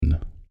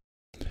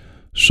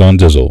Sean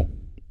Dizzle.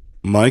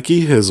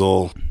 Mikey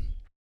Hizzle.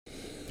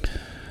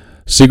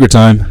 Secret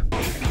time.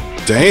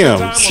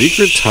 Damn,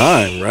 secret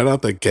time right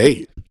out the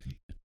gate.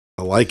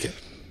 I like it.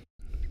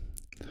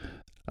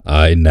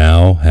 I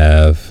now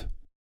have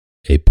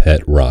a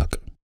pet rock.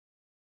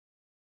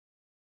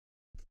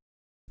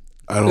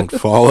 I don't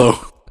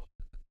follow.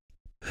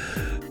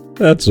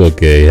 That's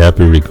okay.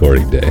 Happy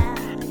recording day.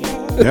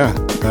 Yeah,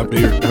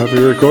 happy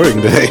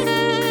recording day.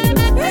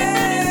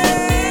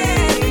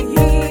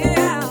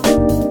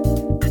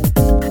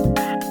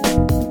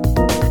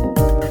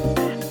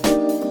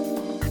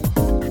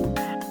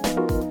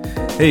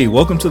 Hey,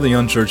 welcome to the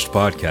Unchurched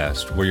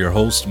Podcast, where your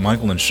hosts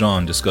Michael and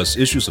Sean discuss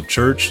issues of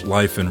church,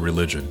 life, and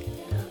religion.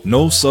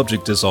 No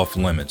subject is off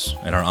limits,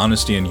 and our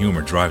honesty and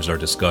humor drives our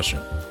discussion.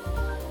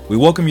 We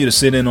welcome you to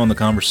sit in on the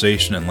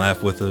conversation and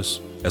laugh with us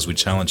as we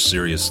challenge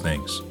serious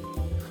things.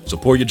 So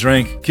pour your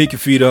drink, kick your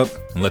feet up,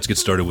 and let's get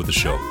started with the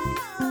show.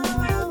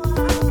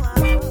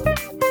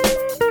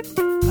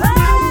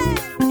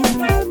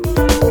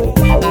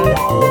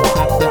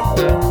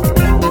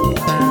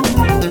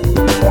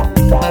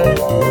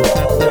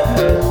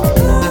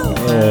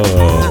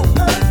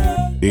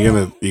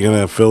 You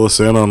gonna fill us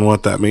in on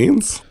what that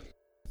means?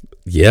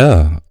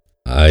 Yeah,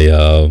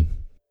 I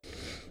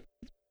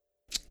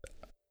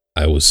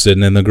was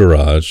sitting in the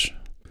garage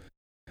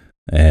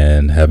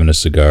and having a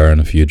cigar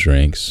and a few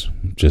drinks,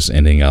 just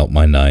ending out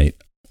my night.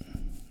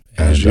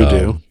 As you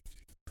do.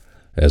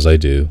 As I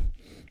do.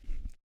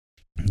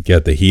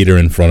 Got the heater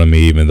in front of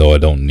me, even though I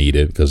don't need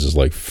it because it's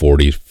like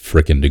 40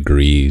 freaking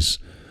degrees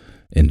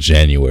in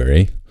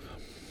January.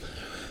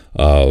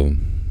 And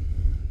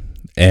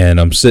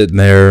I'm sitting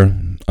there.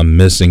 I'm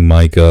missing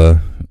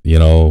Micah. You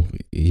know,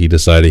 he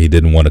decided he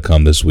didn't want to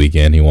come this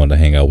weekend. He wanted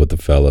to hang out with the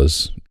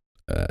fellas.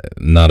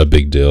 Not a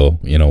big deal.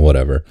 You know,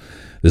 whatever.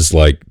 This is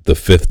like the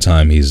 5th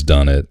time he's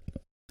done it.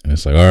 And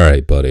it's like, all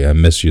right, buddy, I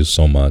miss you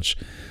so much.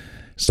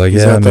 It's like,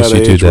 he's yeah, I miss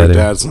you too, Daddy.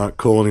 Dad's not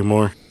cool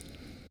anymore.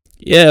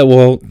 Yeah,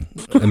 well,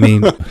 I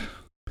mean,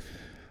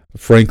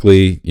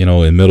 frankly, you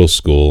know, in middle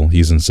school,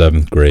 he's in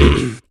 7th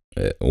grade.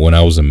 When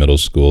I was in middle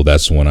school,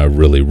 that's when I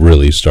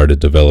really started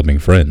developing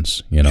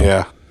friends, you know?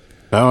 Yeah.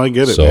 No, I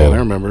get it, man. I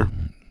remember.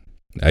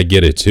 I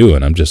get it, too.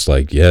 And I'm just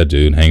like, yeah,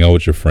 dude, hang out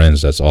with your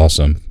friends. That's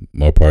awesome.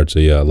 More power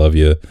to you. I love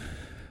you.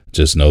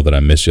 Just know that I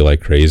miss you like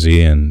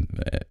crazy, and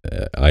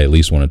I at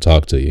least want to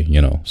talk to you,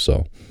 you know?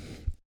 So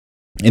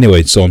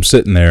anyway, so I'm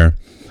sitting there.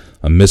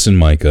 I'm missing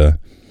Micah,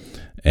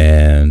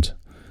 and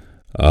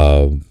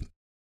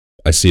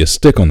I see a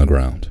stick on the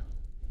ground.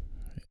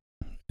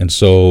 And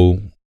so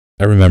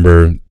I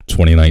remember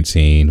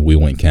 2019, we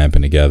went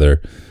camping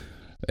together,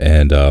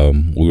 and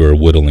we were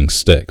whittling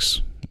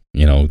sticks.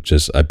 You know,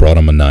 just I brought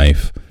him a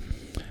knife,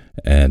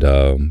 and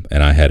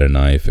I had a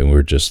knife, and we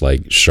were just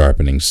like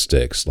sharpening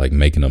sticks, like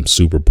making them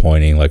super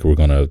pointy, like we're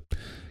gonna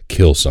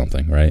kill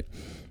something, right?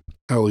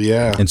 Hell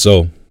yeah! And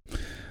so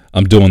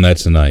I'm doing that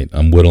tonight.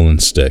 I'm whittling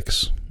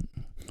sticks,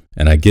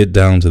 and I get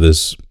down to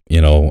this.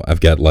 You know,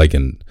 I've got like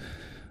an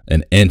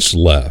inch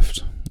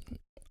left.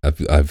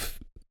 I've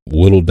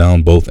whittled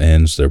down both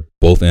ends.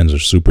 Both ends are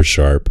super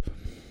sharp.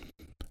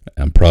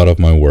 I'm proud of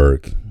my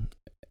work.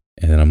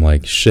 And then I'm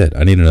like, shit,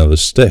 I need another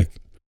stick.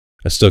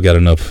 I still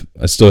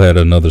had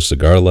another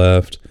cigar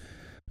left.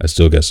 I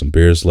still got some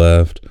beers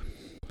left.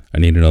 I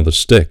need another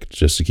stick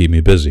just to keep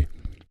me busy.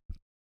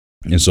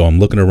 And so I'm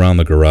looking around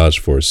the garage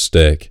for a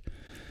stick.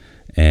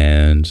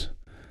 And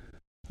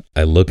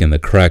I look in the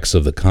cracks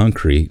of the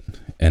concrete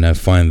and I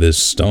find this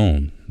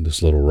stone,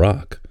 this little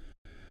rock.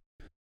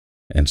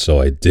 And so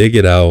I dig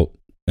it out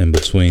in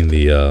between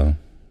the,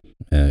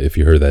 if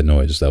you heard that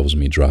noise, that was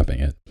me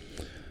dropping it.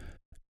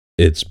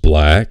 It's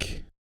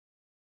black,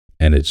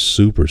 and it's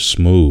super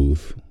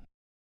smooth,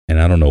 and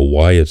I don't know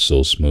why it's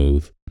so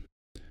smooth.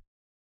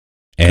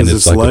 And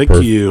it's like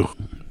you,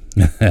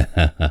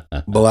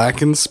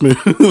 black and smooth.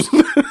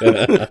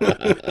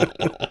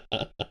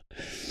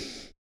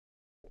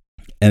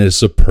 And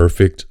it's a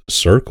perfect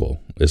circle.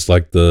 It's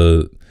like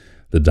the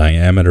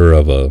diameter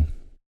of a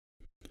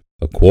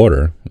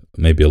quarter,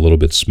 maybe a little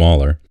bit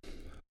smaller,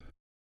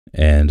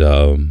 and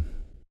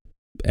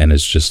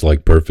it's just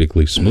like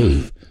perfectly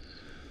smooth.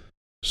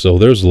 So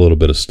there's a little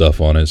bit of stuff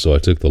on it, so I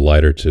took the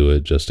lighter to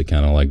it just to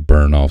kind of like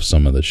burn off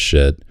some of the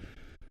shit.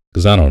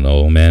 Because I don't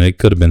know, man, it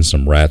could have been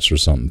some rats or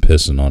something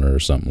pissing on it or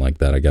something like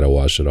that. I got to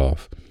wash it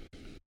off.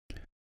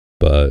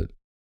 But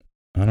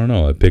I don't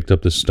know. I picked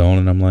up the stone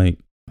and I'm like,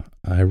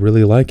 I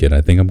really like it.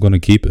 I think I'm going to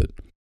keep it.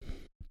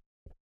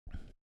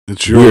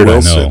 It's your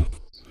Wilson. I know.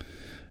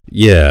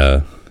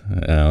 Yeah.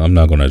 I'm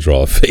not going to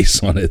draw a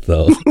face on it,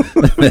 though.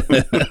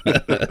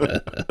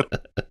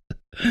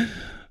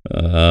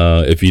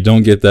 If you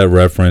don't get that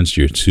reference,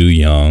 you're too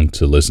young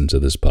to listen to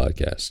this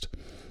podcast.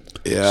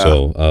 Yeah.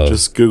 So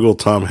just Google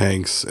Tom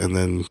Hanks and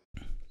then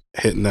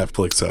hit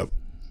Netflix up.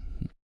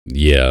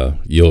 Yeah,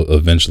 you'll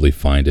eventually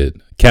find it.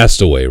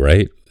 Castaway,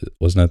 right?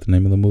 Wasn't that the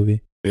name of the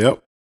movie?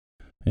 Yep.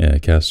 Yeah,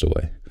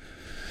 Castaway.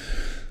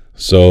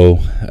 So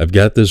I've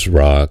got this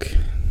rock.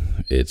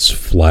 It's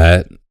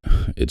flat.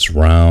 It's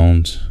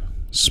round.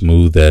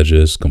 smooth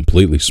edges,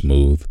 completely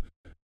smooth.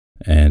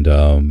 And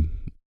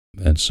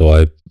so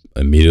I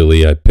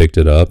picked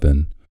it up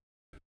and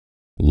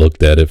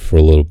looked at it for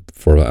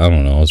I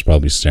don't know, I was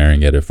probably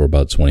staring at it for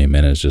about 20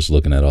 minutes, just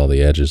looking at all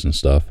the edges and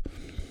stuff.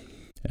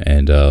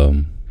 And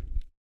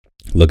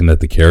looking at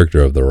the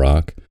character of the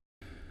rock.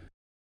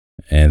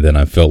 And then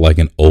I felt like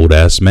an old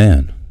ass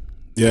man.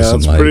 Yeah,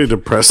 that's pretty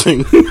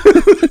depressing.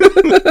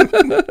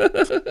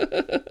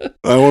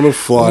 I want to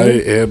fly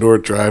and or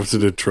drive to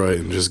Detroit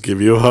and just give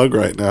you a hug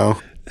right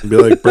now. And be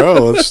like, bro,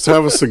 let's just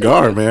have a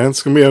cigar, man.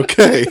 It's going to be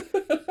okay.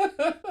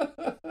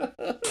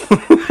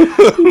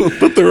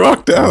 Put the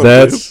rock down.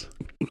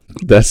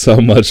 That's how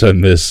much I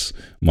miss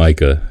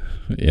Micah.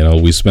 You know,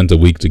 we spent a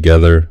week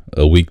together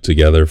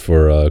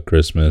for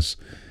Christmas.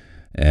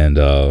 And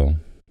I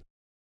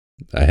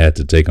had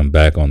to take him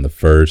back on the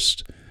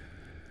 1st.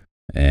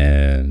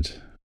 And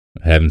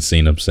I haven't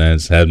seen him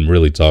since. Hadn't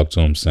really talked to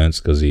him since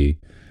because I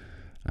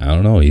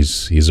don't know,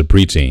 he's a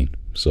preteen.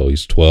 So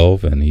he's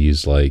 12 and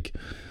he's like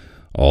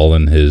all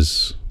in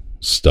his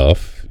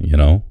stuff, you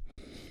know.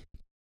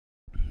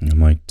 I'm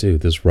like,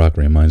 dude, this rock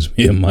reminds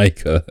me of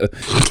Micah.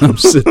 I'm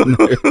sitting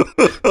there.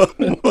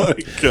 Oh my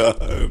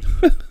God.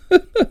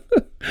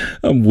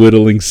 I'm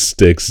whittling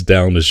sticks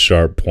down to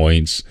sharp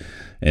points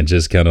and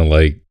just kind of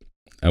like,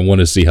 I want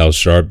to see how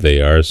sharp they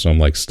are. So I'm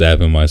like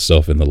stabbing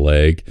myself in the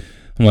leg.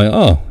 I'm like,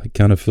 oh, it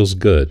kind of feels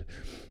good.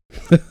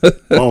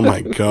 Oh my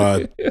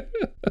God.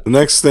 The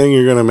next thing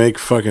you're going to make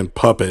fucking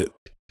puppet.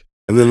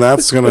 And then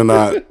that's going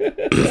to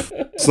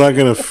it's not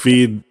going to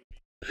feed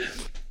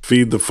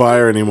the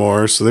fire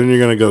anymore. So then you're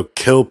going to go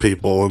kill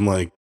people and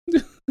like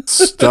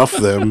stuff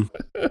them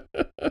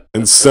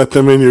and set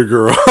them in your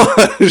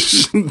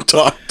garage and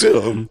talk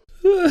to them.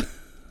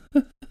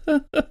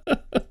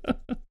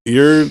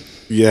 You're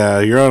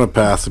on a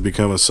path to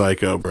become a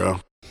psycho, bro.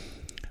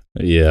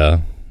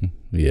 Yeah.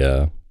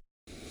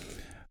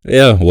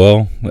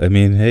 Well, I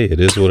mean, hey, it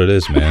is what it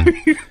is, man.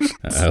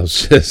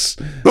 That's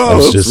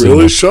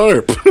really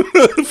sharp.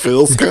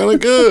 Feels kind of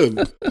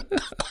good.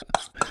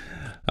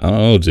 I don't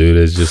know, dude.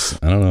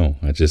 I don't know.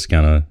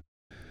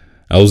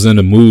 I was in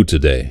a mood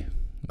tonight.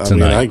 I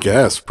mean, I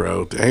guess,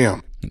 bro.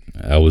 Damn.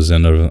 I was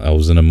in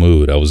a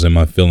mood. I was in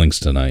my feelings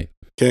tonight.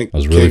 Can't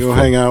go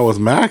hang out with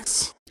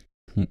Max?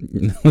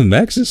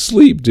 Max is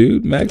asleep,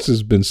 dude. Max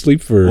has been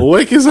asleep for... Well,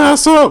 wake his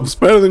ass up. It's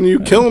better than you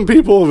killing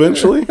people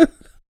eventually.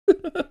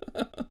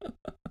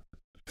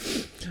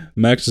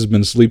 Max has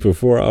been asleep for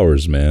 4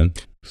 hours, man.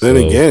 Then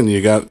again,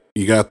 you got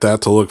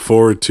that to look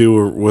forward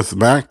to with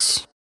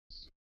Max.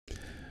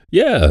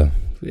 Yeah.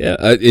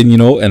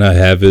 And I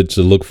have it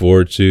to look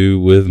forward to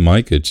with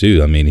Micah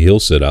too. I mean,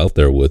 he'll sit out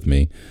there with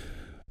me.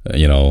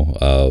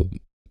 No,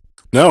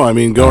 I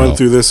mean going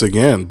through this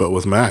again, but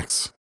with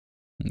Max.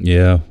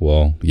 Yeah,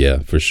 well, yeah,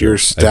 for sure. You're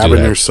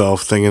stabbing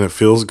yourself thinking it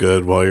feels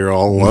good while you're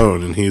all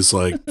alone, and he's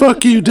like,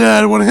 "Fuck you,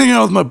 Dad! I want to hang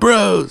out with my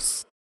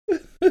bros."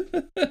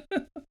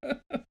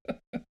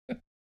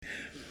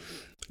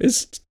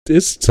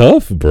 It's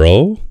tough,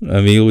 bro.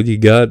 I mean, when you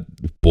got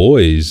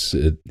boys,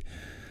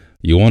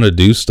 you want to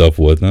do stuff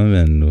with them,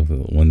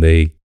 and when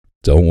they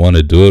don't want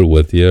to do it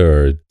with you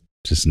or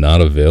just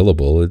not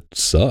available, it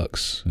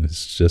sucks.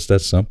 It's just that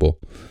simple.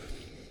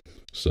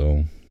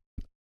 So,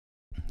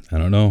 I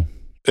don't know.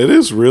 It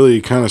is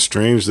really kind of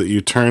strange that you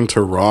turn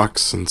to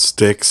rocks and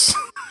sticks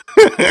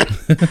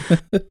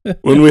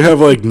when we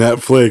have like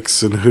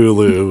Netflix and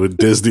Hulu and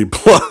Disney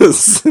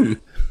Plus and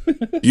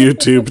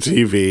YouTube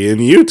TV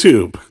and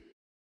YouTube.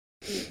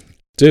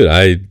 Dude,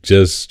 I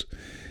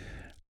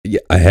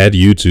had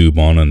YouTube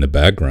on in the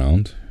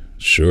background.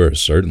 Sure,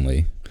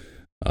 certainly.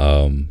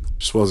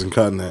 Just wasn't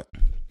cutting it.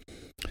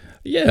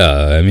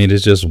 Yeah, I mean, it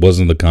just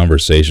wasn't the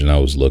conversation I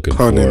was looking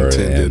Pun for.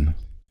 intended. And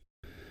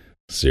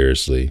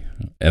seriously.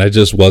 And I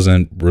just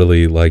wasn't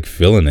really like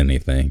feeling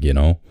anything, you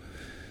know?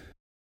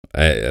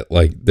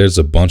 There's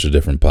a bunch of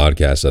different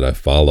podcasts that I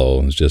follow,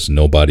 and it's just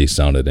nobody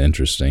sounded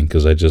interesting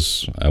because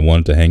I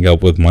wanted to hang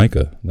out with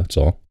Micah. That's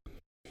all.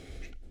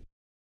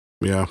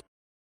 Yeah.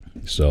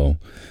 So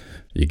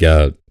you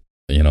got,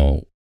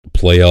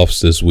 playoffs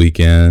this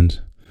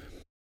weekend,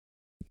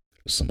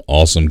 some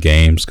awesome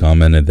games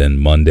coming, and then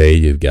Monday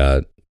you've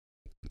got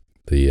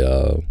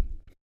the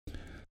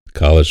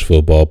college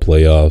football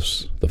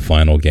playoffs, the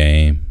final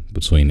game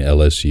between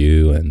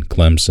LSU and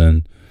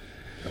Clemson.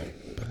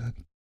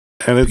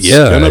 And it's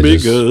gonna be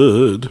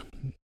good.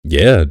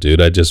 Yeah,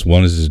 dude, I just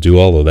wanted to do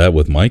all of that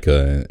with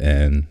Micah,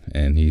 and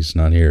he's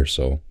not here,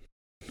 so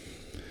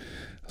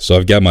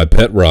I've got my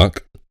pet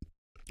rock,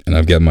 and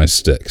I've got my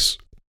sticks.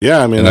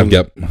 Yeah, I mean, and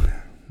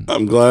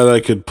I'm glad I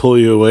could pull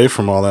you away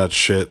from all that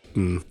shit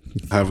and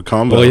have a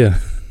combo. Oh yeah,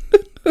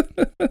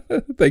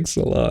 thanks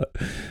a lot.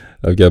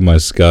 I've got my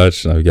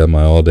scotch, and I've got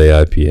my all-day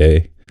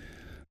IPA,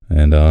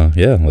 and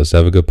let's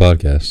have a good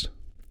podcast.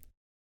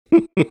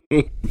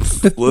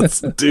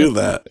 Let's do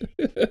that.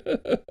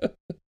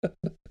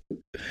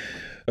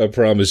 I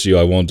promise you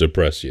I won't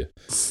depress you.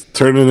 It's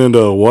turning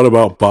into What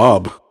About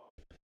Bob?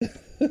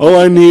 All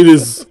I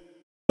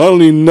don't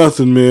need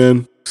nothing,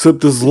 man, except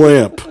this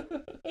lamp.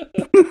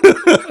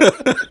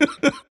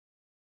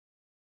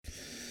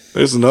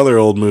 There's another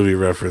old movie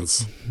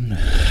reference.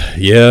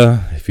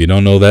 Yeah, if you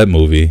don't know that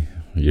movie,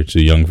 you're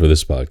too young for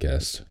this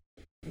podcast.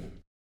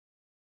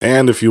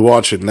 And if you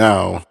watch it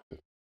now,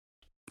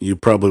 you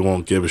probably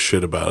won't give a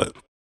shit about it.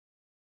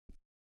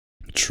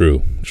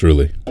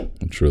 Truly.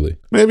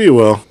 Maybe you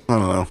will.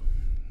 I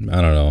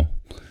don't know.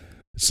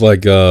 It's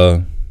like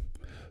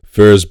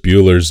Ferris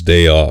Bueller's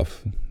Day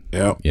Off.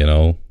 Yeah. You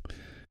know,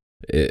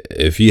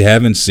 if you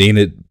haven't seen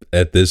it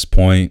at this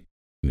point,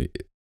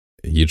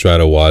 you try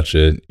to watch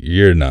it,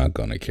 you're not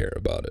going to care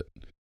about it.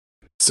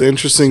 It's an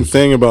interesting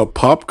thing about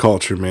pop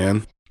culture,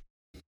 man.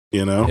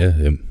 You know?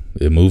 Yeah,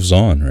 it moves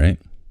on, right?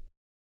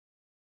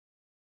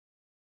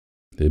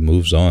 It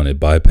moves on. It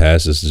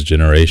bypasses the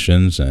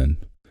generations, and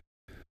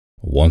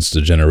once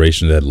the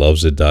generation that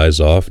loves it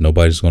dies off,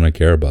 nobody's going to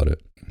care about it.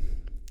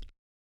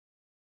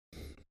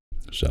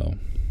 So,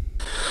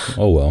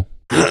 oh well.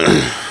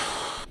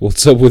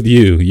 What's up with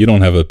you? You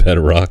don't have a pet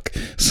rock,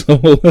 so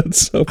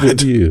what's up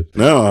with you?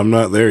 No, I'm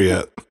not there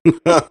yet.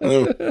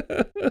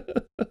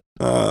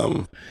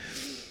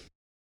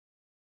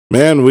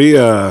 Man, we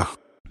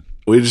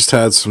just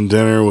had some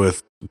dinner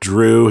with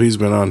Drew. He's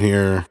been on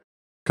here a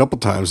couple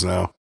times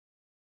now.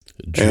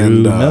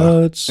 Drew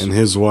Nuts and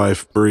his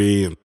wife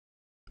Bree.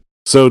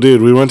 So,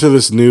 dude, we went to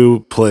this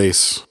new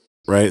place,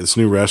 right? This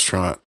new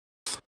restaurant,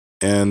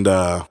 and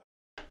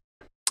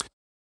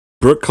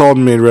Brooke called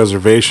and made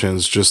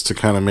reservations just to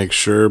kind of make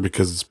sure,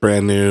 because it's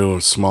brand new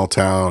and small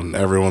town, and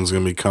everyone's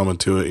gonna be coming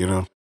to it, you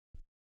know.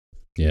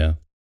 Yeah.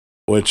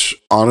 Which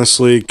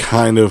honestly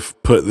kind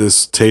of put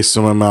this taste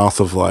in my mouth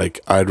of like,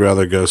 I'd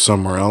rather go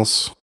somewhere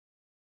else.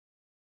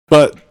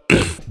 But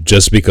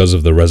just because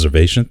of the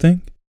reservation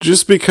thing?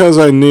 Just because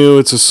I knew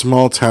it's a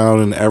small town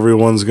and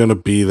everyone's going to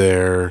be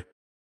there.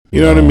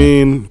 You know what I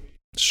mean?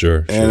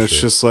 Sure. And it's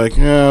just like,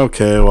 yeah,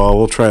 okay, well,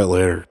 we'll try it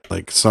later.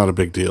 Like, it's not a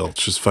big deal.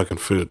 It's just fucking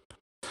food.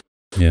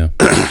 Yeah.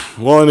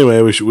 Well,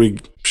 anyway, we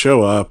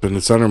show up and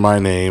it's under my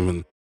name,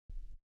 and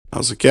I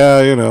was like,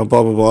 yeah, you know,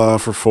 blah, blah, blah,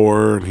 for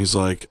 4. And he's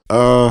like,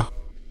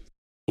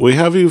 we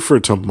have you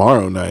for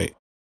tomorrow night.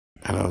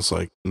 And I was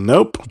like,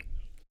 nope.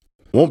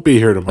 Won't be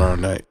here tomorrow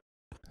night.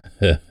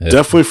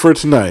 Definitely for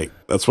tonight.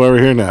 That's why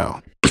we're here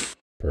now.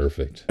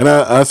 Perfect. And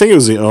I think it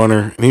was the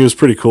owner, and he was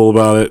pretty cool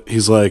about it.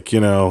 He's like, you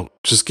know,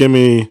 just give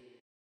me,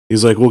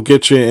 he's like, we'll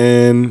get you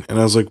in. And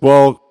I was like,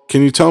 well,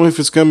 can you tell me if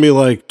it's going to be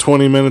like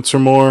 20 minutes or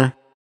more?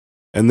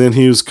 And then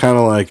he was kind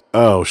of like,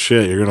 oh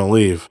shit, you're going to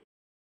leave.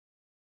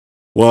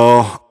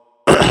 Well,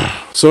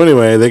 so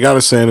anyway, they got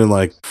us in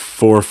like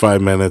 4 or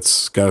 5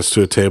 minutes, got us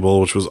to a table,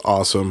 which was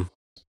awesome.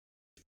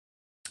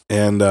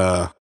 And,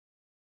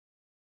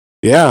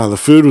 yeah, the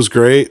food was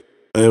great.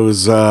 It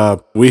was,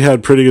 we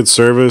had pretty good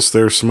service.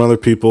 There were some other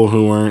people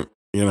who weren't,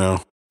 you know,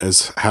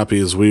 as happy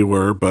as we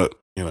were, but,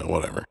 you know,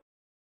 whatever.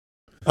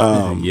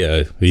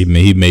 Yeah,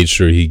 he made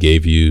sure he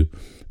gave you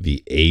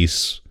the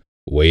ace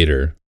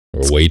waiter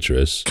or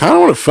waitress. Kind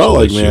of what it felt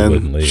like,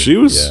 man. She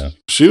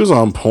was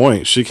on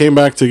point. She came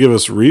back to give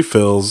us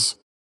refills,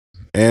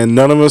 and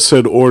none of us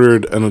had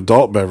ordered an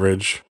adult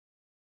beverage.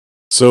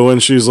 So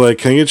when she's like,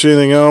 can I get you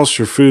anything else?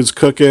 Your food's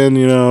cooking,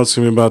 you know, it's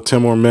going to be about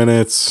 10 more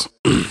minutes.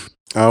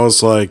 I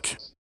was like,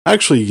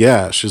 actually,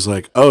 yeah. She's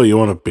like, oh, you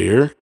want a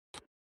beer?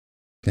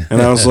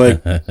 And I was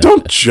like,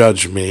 don't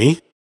judge me.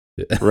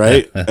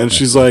 Right? And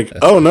she's like,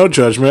 oh, no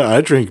judgment.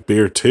 I drink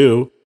beer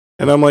too.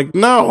 And I'm like,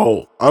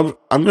 no, I'm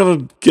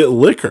going to get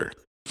liquor.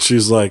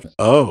 She's like,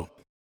 oh.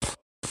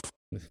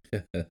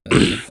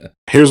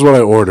 Here's what I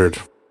ordered.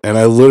 And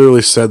I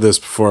literally said this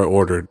before I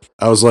ordered.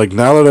 I was like,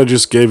 now that I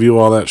just gave you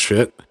all that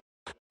shit,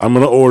 I'm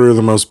going to order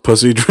the most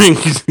pussy drink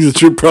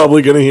that you're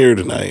probably going to hear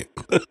tonight.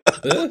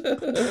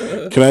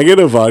 Can I get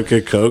a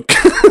vodka Coke?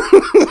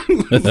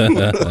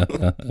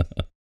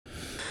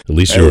 At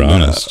least you were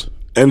honest.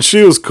 And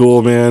she was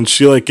cool, man.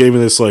 She like gave me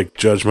this like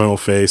judgmental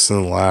face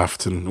and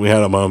laughed, and we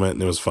had a moment,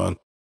 and it was fun.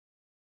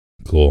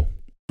 Cool.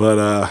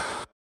 But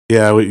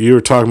yeah, you were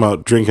talking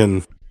about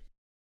drinking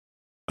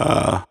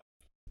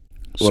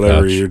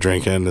whatever you're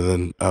drinking, and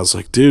then I was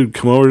like, dude,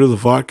 come over to the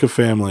vodka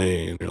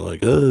family. And you're like,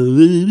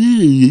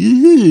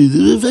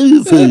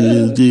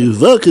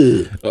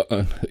 vodka.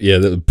 Yeah,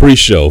 the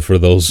pre-show for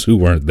those who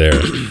weren't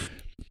there.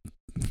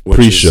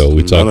 Pre-show,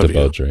 we talked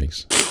about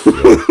drinks.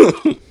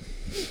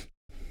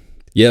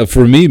 Yeah,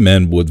 for me,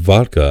 man, with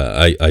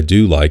vodka, I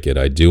do like it.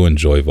 I do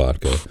enjoy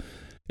vodka.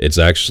 It's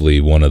actually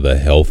one of the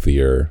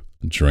healthier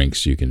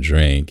drinks you can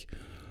drink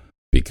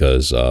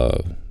because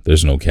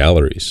there's no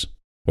calories,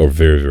 or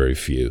very, very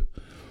few.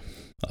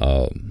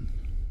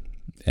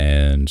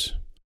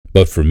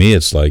 But for me,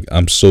 it's like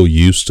I'm so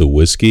used to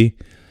whiskey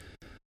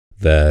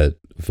that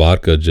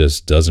vodka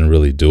just doesn't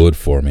really do it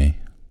for me.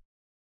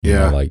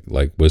 Yeah, you know,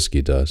 like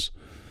whiskey does.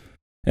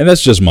 And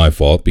that's just my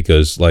fault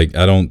because like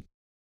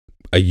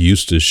I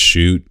used to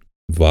shoot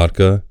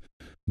vodka,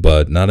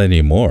 but not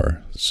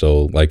anymore.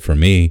 So like for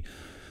me,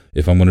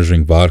 if I'm going to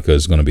drink vodka,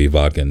 it's going to be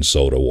vodka and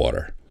soda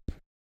water.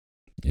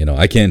 You know,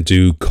 I can't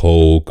do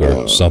Coke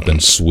or something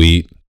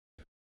sweet.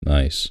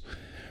 Nice.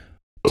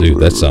 Dude,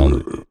 that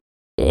sounded...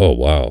 Oh,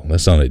 wow. That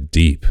sounded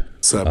deep.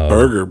 It's that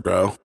burger,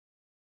 bro.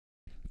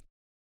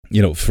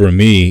 For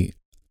me,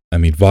 I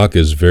mean, vodka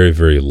is very,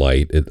 very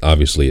light.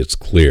 Obviously it's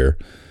clear,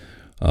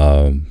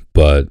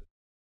 but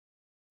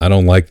I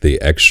don't like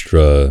the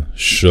extra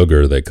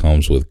sugar that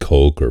comes with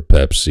Coke or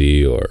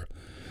Pepsi or,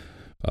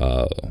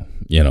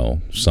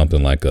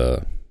 something like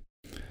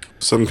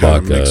some kind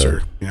of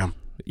mixer. Yeah.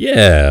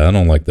 Yeah, I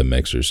don't like the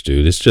mixers,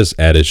 dude. It's just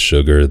added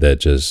sugar that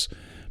just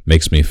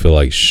makes me feel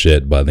like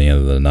shit by the end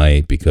of the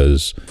night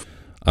because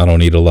I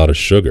don't eat a lot of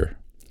sugar,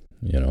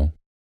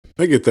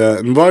 I get that.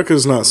 And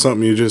vodka's not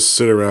something you just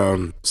sit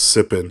around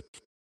sipping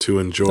to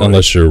enjoy.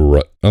 Unless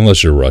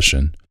you're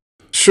Russian.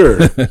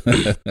 Sure.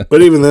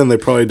 But even then, they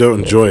probably don't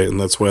enjoy it, and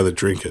that's why they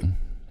drink it.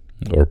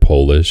 Or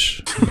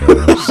Polish.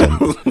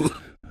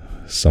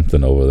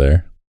 Something over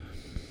there.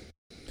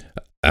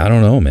 I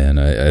don't know, man.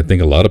 I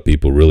think a lot of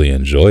people really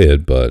enjoy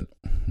it, but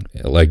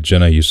like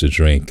Jenna used to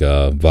drink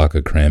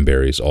vodka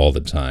cranberries all the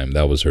time.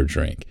 That was her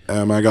drink.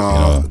 Oh my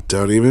God.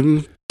 Don't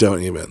even.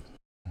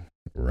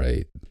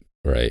 Right.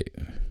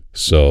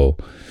 So,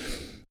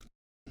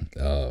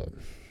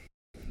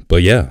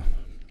 but yeah.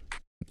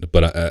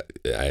 But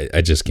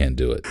I just can't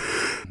do it.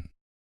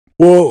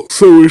 Well,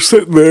 so we're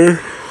sitting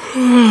there.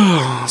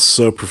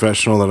 So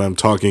professional that I'm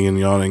talking and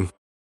yawning.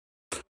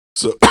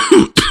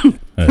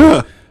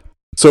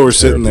 So we're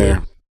sitting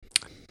there.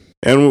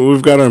 And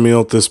we've got our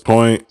meal at this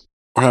point.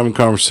 We're having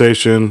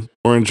conversation.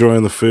 We're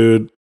enjoying the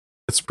food.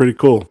 It's pretty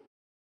cool.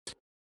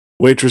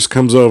 Waitress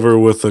comes over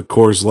with a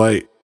Coors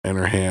Light in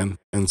her hand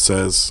and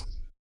says,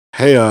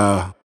 "Hey,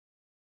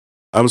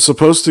 I'm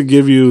supposed to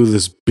give you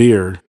this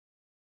beer.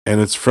 And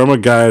it's from a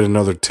guy at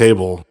another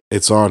table.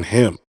 It's on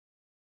him."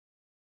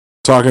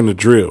 Talking to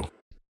Drew.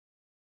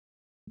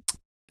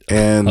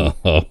 And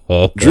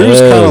Drew's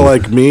kind of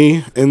like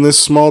me in this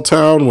small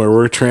town where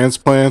we're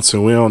transplants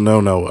and we don't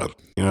know no one.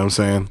 You know what I'm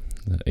saying?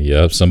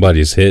 Yep,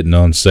 somebody's hitting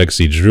on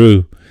sexy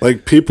Drew.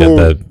 Like,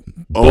 people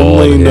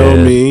only know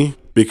me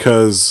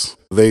because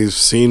they've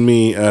seen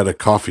me at a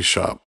coffee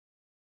shop.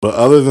 But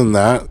other than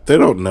that, they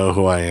don't know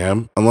who I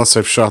am unless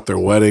I've shot their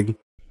wedding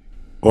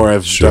or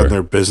I've done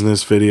their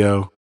business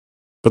video.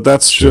 But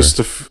that's just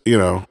a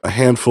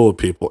handful of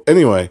people.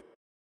 Anyway,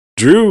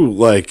 Drew,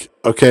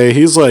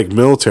 he's like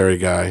military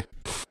guy,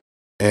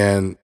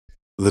 and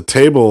the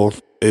table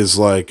is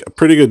like a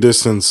pretty good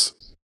distance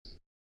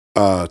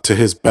to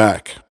his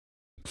back,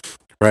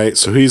 right?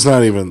 So he's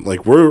not even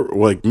we're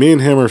me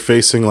and him are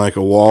facing like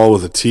a wall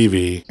with a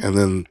TV, and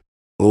then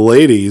the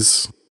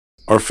ladies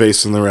are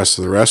facing the rest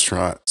of the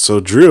restaurant. So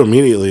Drew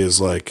immediately is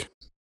like,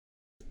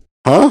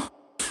 "Huh?"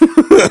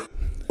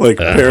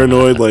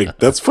 Paranoid,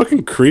 that's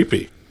fucking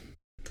creepy.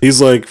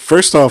 He's like,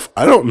 "First off,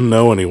 I don't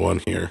know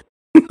anyone here."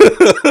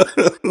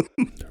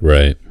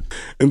 Right.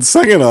 And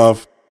second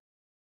off,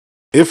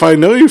 if I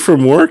know you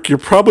from work, you're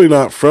probably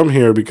not from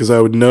here because I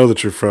would know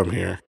that you're from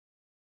here.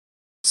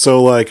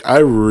 So, I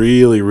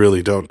really,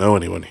 really don't know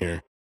anyone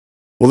here.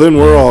 Well, then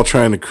we're all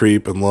trying to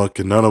creep and look,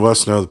 and none of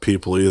us know the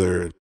people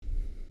either.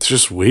 It's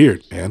just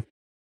weird, man.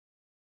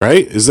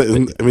 Right? Is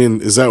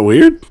that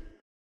weird?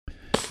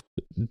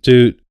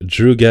 Dude,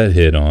 Drew got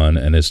hit on,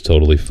 and it's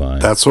totally fine.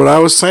 That's what I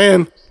was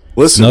saying.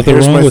 Listen, nothing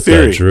here's wrong my with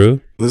theory. That,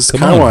 Drew. This is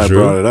kind of why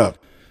Drew. I brought it up.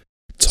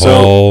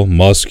 Tall,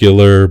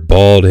 muscular,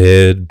 bald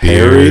head,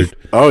 beard. Hairy.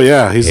 Oh,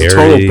 yeah. He's a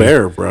total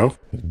bear, bro.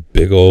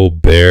 Big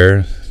old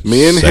bear.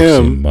 Me and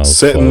him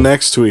sitting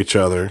next to each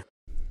other,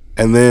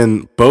 and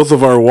then both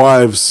of our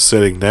wives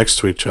sitting next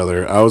to each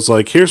other. I was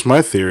like, here's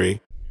my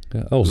theory.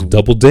 That was a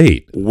double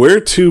date. We're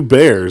two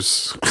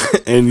bears,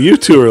 and you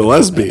two are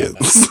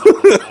lesbians.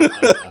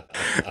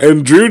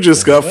 And Drew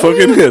just got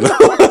fucking hit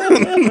on.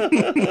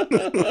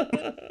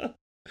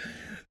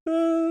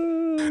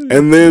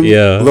 And then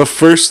the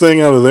first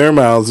thing out of their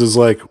mouths is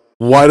like,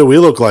 "Why do we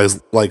look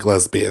like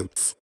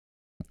lesbians?"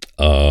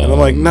 And I'm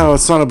like, "No,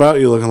 it's not about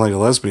you looking like a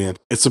lesbian.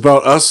 It's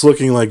about us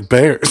looking like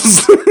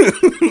bears."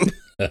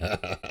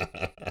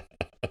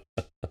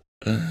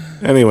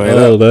 Anyway,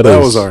 that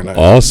was our night.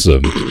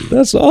 Awesome.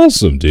 That's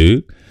awesome,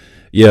 dude.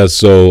 Yeah,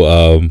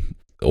 so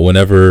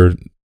whenever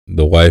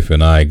the wife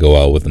and I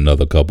go out with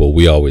another couple,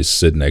 we always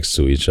sit next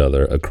to each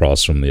other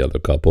across from the other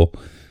couple,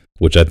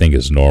 which I think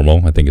is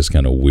normal. I think it's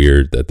kind of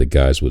weird that the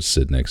guys would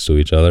sit next to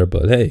each other,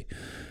 but hey,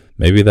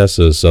 maybe that's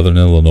a Southern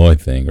Illinois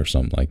thing or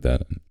something like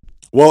that.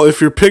 Well, if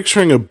you're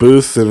picturing a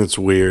booth, then it's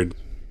weird,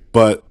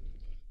 but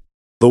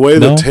the way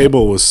the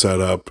table was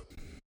set up,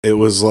 it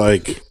was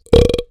like,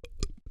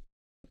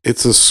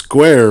 it's a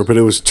square, but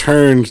it was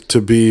turned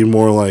to be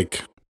more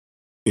like,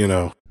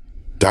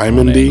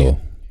 diamond-y.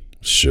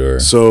 Sure.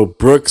 So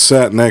Brooke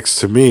sat next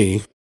to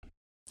me,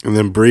 and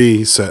then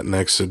Bree sat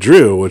next to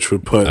Drew, which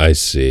would put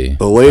the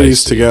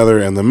ladies together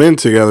and the men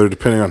together,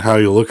 depending on how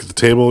you look at the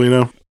table,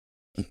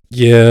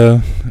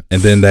 Yeah,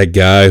 and then that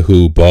guy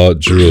who bought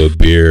Drew a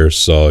beer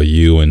saw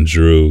you and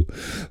Drew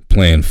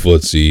playing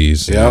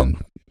footsies. Yep. And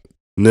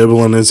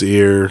nibbling his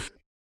ear.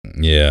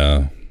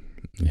 Yeah.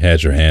 You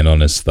had your hand on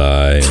his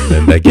thigh, and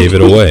then that gave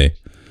it away.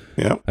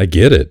 Yeah. I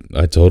get it.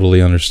 I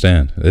totally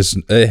understand.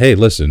 Hey,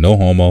 listen, no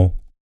homo.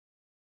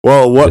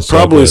 Well, what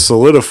probably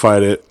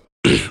solidified it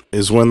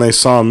is when they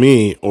saw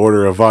me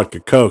order a vodka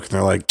Coke, and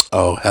they're like,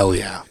 "Oh hell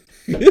yeah!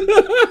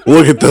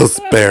 Look at those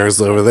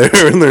bears over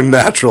there in their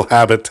natural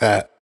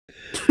habitat."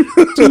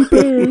 Two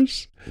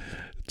bears.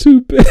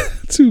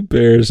 Two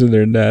bears in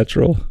their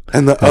natural.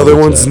 And the other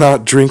one's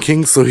not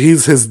drinking, so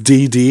he's his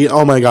DD.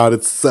 Oh my god,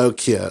 it's so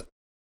cute.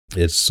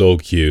 It's so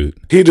cute.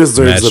 He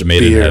deserves Match a made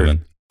beer. in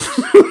heaven.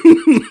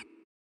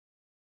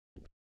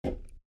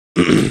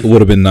 It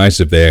would have been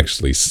nice if they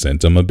actually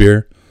sent him a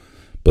beer,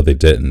 but they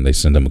didn't. They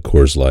sent him a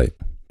Coors Light.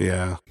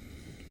 Yeah.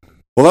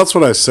 Well, that's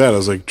what I said. I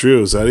was like,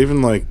 Drew, is that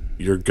even like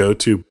your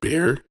go-to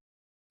beer?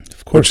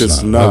 Of course Which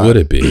it's not. Why would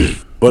it be?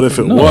 But if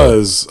it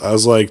was, I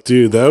was like,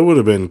 dude, that would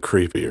have been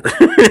creepier.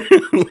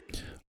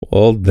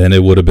 Well, then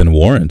it would have been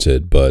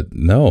warranted, but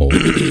no.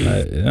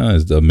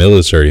 As the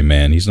military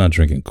man, he's not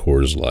drinking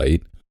Coors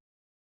Light.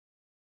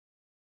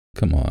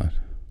 Come on.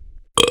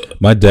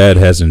 My dad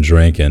hasn't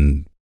drank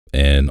in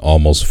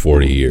almost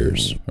 40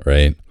 years,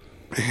 right?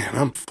 Man,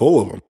 I'm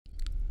full of them.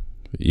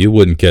 You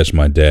wouldn't catch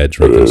my dad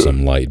drinking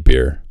some light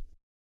beer.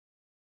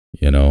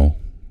 You know,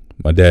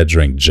 my dad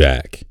drank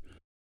Jack.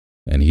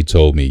 And he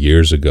told me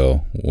years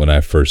ago when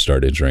I first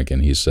started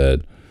drinking, he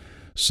said,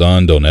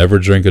 "Son, don't ever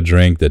drink a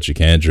drink that you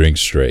can't drink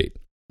straight."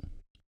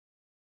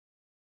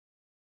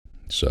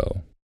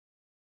 So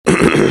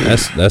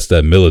that's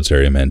that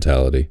military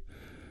mentality.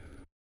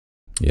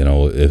 You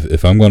know,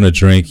 if I'm going to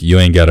drink, you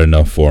ain't got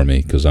enough for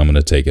me because I'm going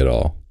to take it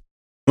all.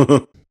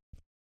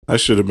 I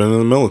should have been in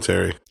the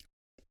military.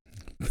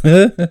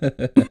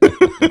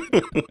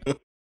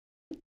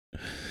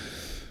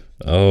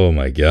 Oh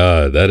my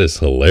God, that is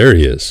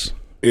hilarious.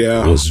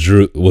 Yeah. Was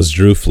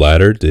Drew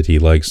flattered? Did he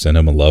like send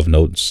him a love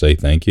note and say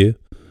thank you?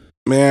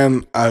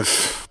 Man,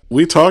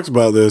 we talked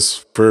about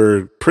this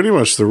for pretty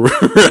much the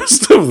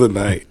rest of the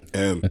night,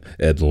 and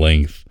At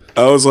length.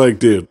 I was like,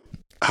 dude,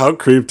 how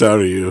creeped out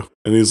are you?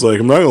 And he's like,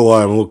 I'm not gonna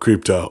lie, I'm a little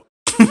creeped out.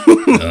 And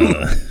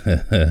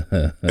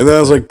then I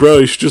was like, bro,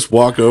 you should just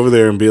walk over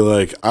there and be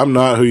like, I'm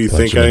not who you Punch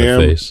think him I in the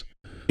am. face.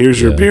 Here's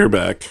your beer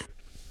back.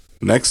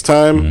 Next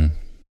time,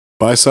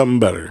 buy something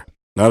better.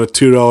 Not a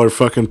 $2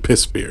 fucking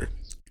piss beer.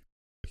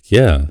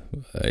 Yeah,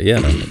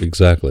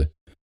 exactly.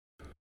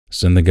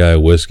 Send the guy a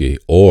whiskey,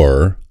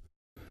 or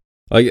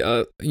like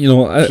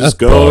Just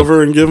go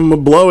over and give him a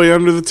blowy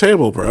under the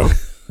table, bro.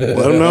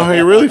 Let him know how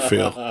you really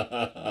feel.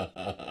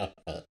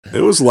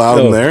 It was loud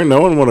in there. No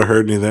one would have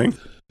heard anything.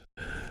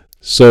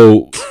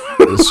 So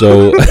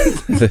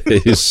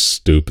he's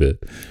stupid.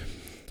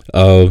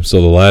 So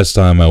the last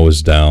time I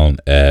was down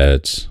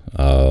at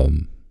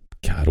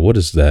God, what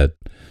is that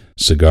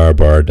cigar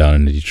bar down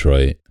in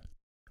Detroit?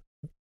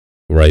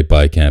 Right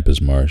by Campus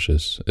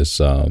Martius. It's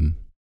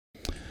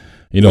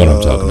you know what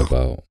I'm talking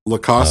about. La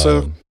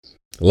Casa?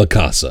 La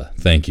Casa,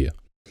 thank you.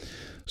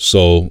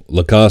 So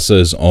La Casa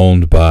is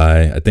owned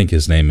by, I think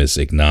his name is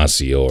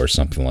Ignacio or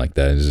something like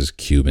that. He's this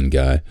Cuban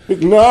guy.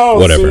 Ignacio!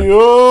 Whatever.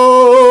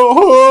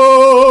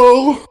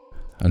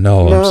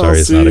 No, I'm sorry,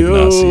 it's not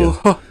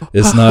Ignacio.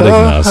 It's not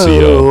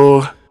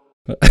Ignacio.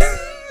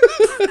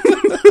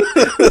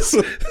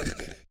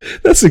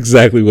 That's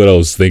exactly what I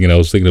was thinking. I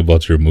was thinking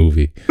about your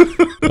movie.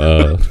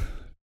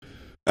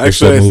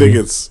 Actually, I think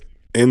it's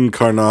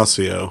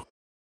Encarnacio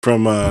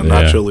from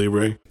Nacho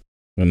Libre.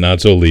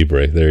 Nacho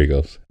Libre. There he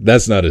goes.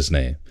 That's not his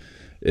name.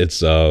 It's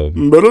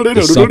something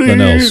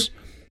else.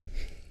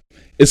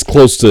 It's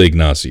close to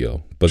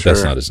Ignacio, but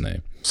that's not his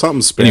name.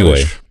 Something Spanish.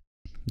 Anyway,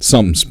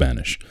 something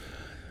Spanish.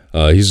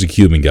 He's a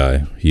Cuban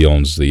guy. He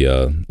owns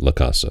the La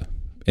Casa.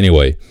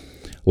 Anyway,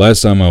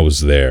 last time I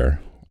was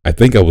there, I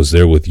think I was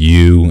there with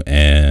you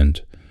and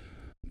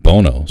Sal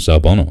Bono. Sal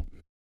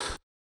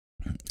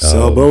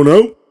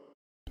Bono?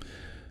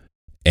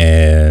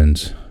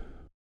 And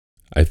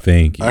I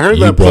think I heard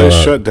that place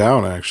shut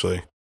down,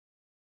 actually.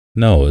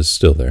 No, it's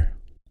still there.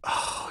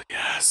 Oh,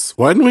 yes.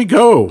 Why didn't we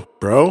go,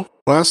 bro,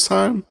 last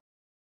time?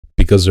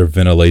 Because their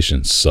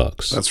ventilation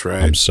sucks. That's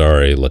right. I'm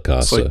sorry, La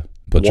Casa.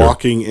 It's like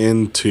walking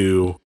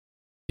into...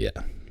 Yeah.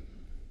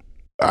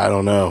 I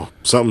don't know.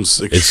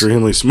 Something's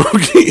extremely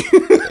smoky.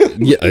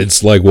 Yeah,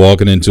 it's like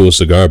walking into a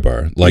cigar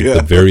bar. Like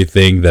the very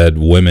thing that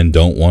women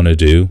don't want to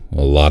do.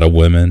 A lot of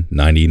women,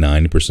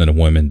 99% of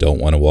women don't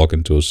want to walk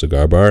into a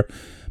cigar bar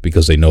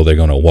because they know they're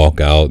going to walk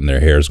out and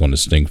their hair is going to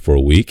stink for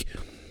a week.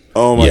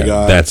 Oh my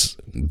God. That's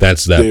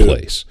that Dude,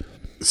 place.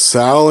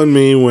 Sal and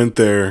me went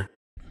there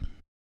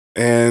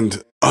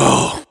and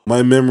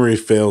my memory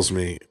fails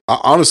me.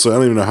 Honestly, I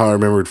don't even know how I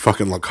remembered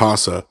fucking La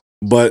Casa.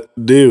 But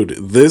dude,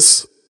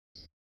 this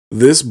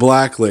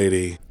black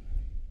lady,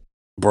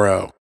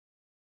 bro,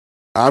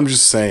 I'm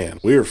just saying,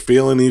 we were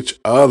feeling each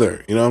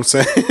other. You know what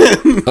I'm saying?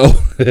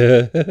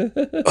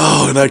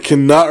 And I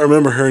cannot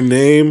remember her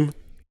name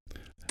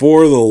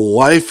for the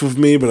life of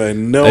me, but I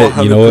know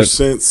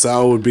 100%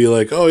 Sal would be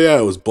like, oh yeah,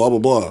 it was blah, blah,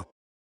 blah.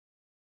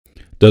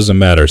 Doesn't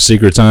matter.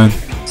 Secret time?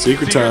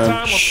 Secret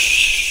time.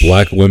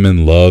 Black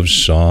women love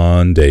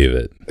Sean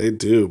David. They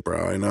do,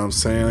 bro. You know what I'm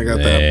saying? I got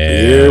that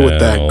beard with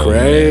that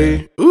gray.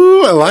 Man.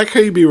 Ooh, I like how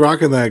you be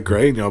rocking that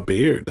gray in your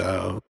beard,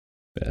 though.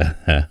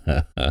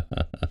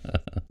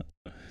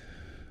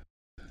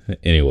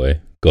 Anyway,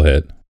 go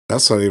ahead.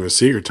 That's not even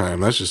secret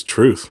time. That's just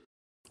truth.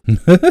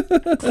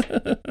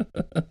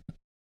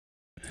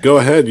 Go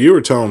ahead. You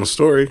were telling a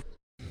story.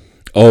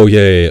 Oh,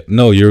 yeah.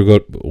 No,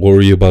 what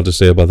were you about to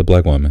say about the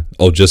black woman?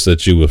 Oh, just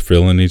that you were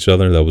feeling each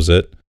other? That was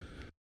it?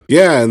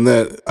 Yeah, and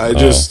that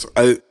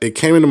it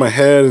came into my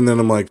head, and then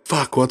I'm like,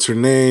 fuck, what's her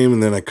name?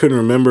 And then I couldn't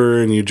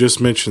remember, and you just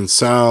mentioned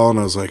Sal, and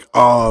I was like,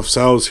 oh, if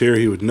Sal was here,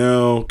 he would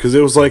know. Because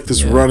it was like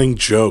this running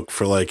joke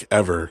for like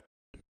ever.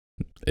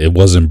 It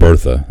wasn't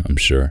Bertha, I'm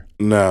sure.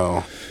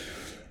 No.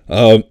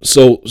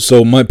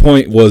 So my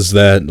point was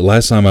that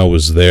last time I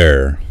was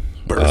there,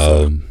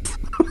 Bertha.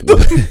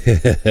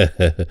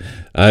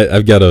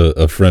 I've got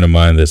a friend of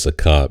mine that's a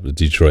cop, a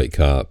Detroit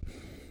cop.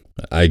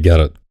 I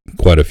got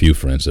quite a few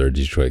friends that are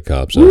Detroit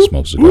cops that I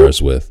smoke cigars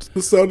with.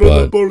 The sound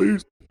of the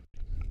police.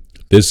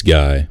 This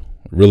guy,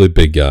 really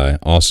big guy,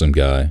 awesome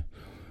guy,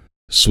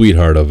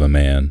 sweetheart of a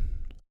man.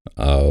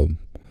 I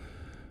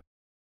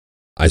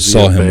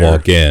saw him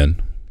walk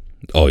in.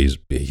 Oh, he's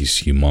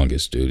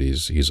humongous, dude.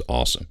 He's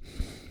awesome.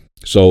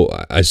 So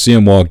I see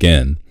him walk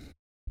in.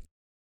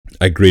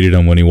 I greeted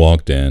him when he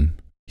walked in.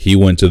 He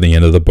went to the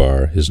end of the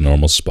bar, his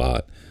normal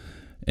spot,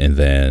 and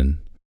then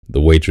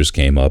the waitress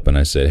came up and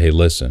I said, hey,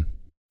 listen,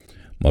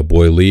 my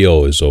boy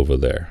Leo is over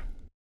there.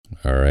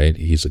 All right?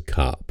 He's a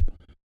cop.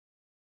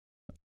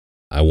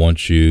 I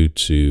want you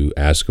to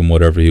ask him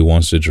whatever he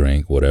wants to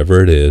drink,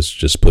 whatever it is,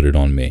 just put it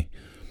on me.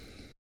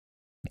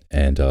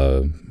 And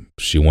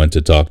she went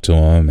to talk to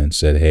him and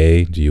said,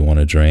 hey, do you want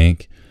a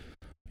drink?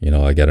 You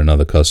know, I got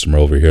another customer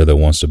over here that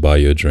wants to buy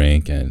you a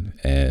drink.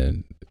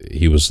 And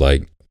he was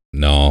like,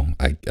 no,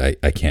 I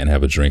can't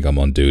have a drink. I'm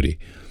on duty.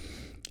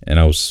 And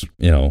I was,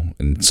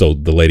 and so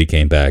the lady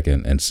came back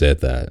and said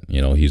that,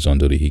 he's on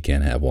duty. He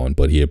can't have one,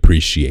 but he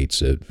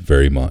appreciates it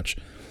very much.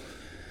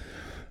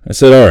 I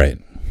said, all right.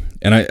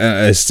 And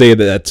I say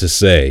that to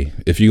say,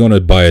 if you're going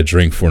to buy a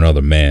drink for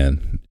another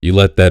man, you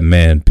let that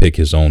man pick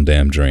his own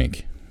damn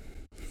drink.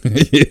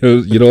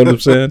 You know what I'm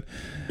saying?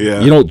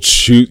 Yeah. You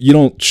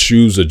don't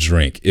choose a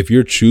drink. If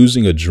you're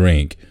choosing a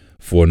drink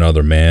for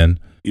another man,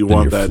 you then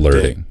want you're that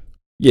flirting. dick.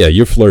 Yeah,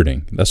 you're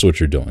flirting. That's what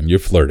you're doing. You're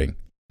flirting.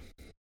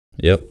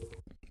 Yep.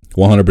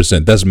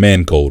 100%. That's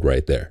man code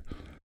right there.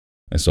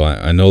 And so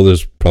I know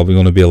there's probably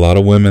going to be a lot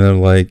of women that are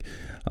like,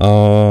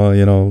 oh,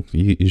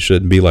 you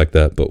shouldn't be like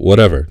that. But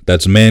whatever.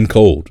 That's man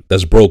code.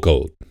 That's bro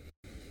code.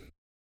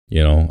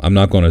 I'm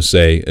not going to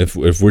say, if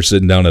we're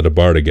sitting down at a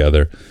bar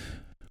together,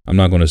 I'm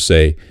not going to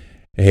say,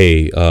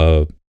 hey,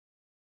 I'm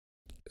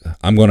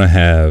going to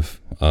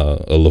have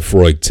a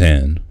Lefroy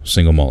 10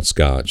 single malt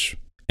scotch.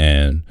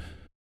 And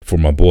for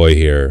my boy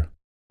here,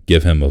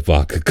 give him a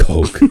vodka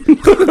Coke.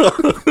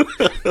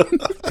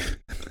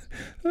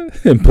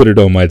 And put it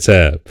on my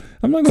tab.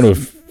 I'm not going to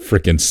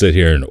freaking sit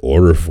here and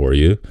order for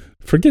you.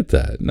 Forget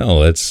that.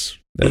 No, that's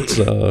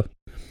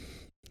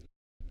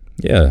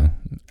yeah.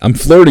 I'm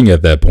flirting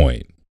at that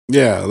point.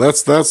 Yeah,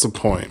 that's the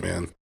point,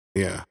 man.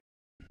 Yeah.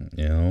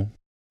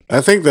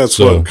 I think that's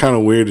what kind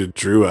of weirded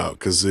Drew out,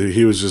 because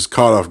he was just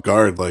caught off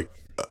guard. Like,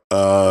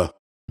 one,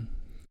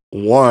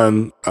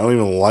 I don't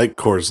even like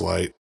Coors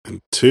Light. And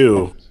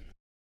two,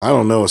 I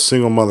don't know a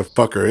single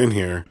motherfucker in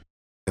here.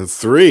 And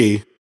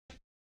three,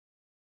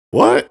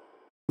 what?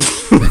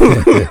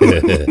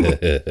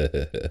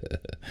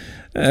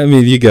 I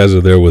mean, you guys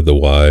are there with the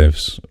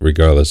wives,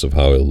 regardless of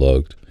how it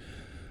looked.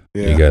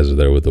 Yeah. You guys are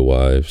there with the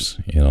wives.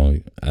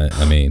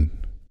 I mean,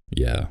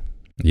 yeah,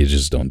 you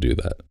just don't do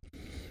that.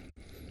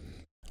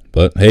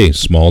 But hey,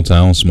 small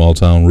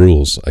town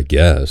rules, I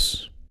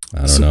guess.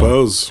 I don't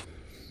know.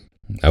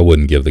 I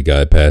wouldn't give the guy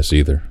a pass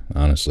either,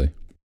 honestly.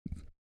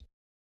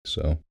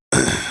 So,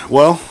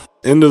 well,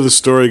 end of the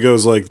story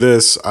goes like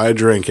this. I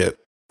drank it,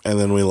 and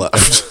then we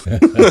left.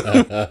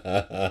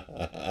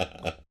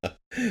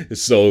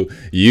 So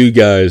you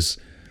guys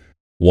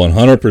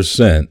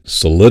 100%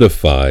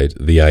 solidified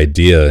the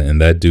idea in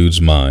that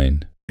dude's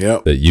mind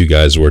that you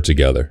guys were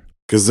together.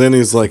 Because then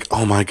he's like,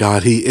 oh my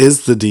God, he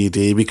is the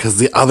DD because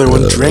the other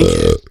one drank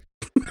it.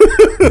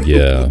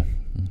 Yeah.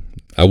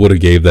 I would have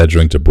gave that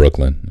drink to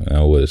Brooklyn.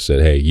 I would have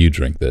said, hey, you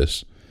drink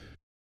this.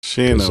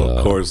 She ain't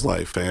no Coors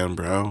Light fan,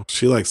 bro.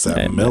 She likes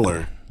that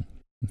Miller.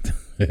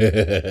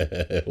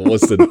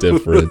 What's the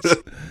difference?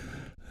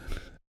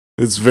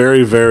 It's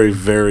very, very,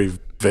 very,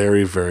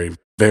 very, very,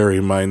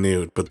 very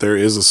minute, but there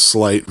is a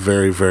slight,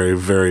 very, very,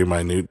 very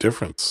minute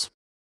difference.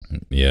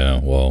 Yeah,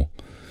 well,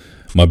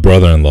 my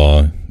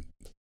brother-in-law,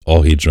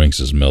 all he drinks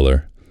is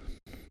Miller,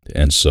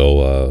 and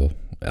so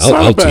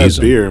I'll tease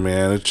him. Beer,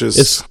 man. It's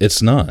just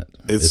it's not.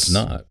 It's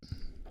not.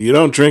 You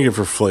don't drink it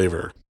for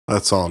flavor.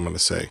 That's all I'm going to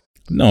say.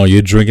 No,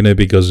 you're drinking it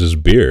because it's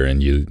beer,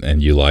 and you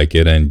like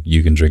it, and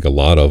you can drink a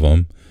lot of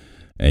them,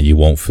 and you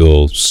won't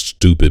feel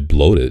stupid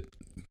bloated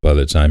by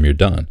the time you're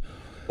done.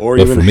 Or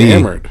even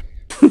hammered.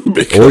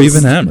 Or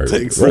even hammered. It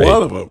takes a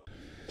lot of them.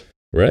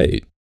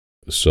 Right.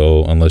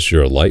 So, unless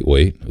you're a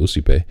lightweight,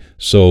 Usipe.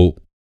 So,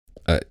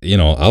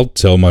 I'll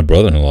tell my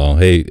brother-in-law,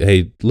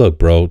 hey, look,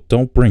 bro,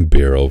 don't bring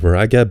beer over.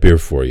 I got beer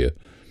for you.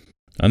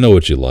 I know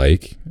what you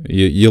like.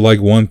 You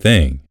like one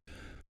thing.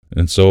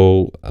 And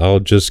so I'll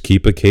just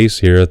keep a case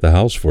here at the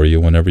house for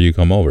you whenever you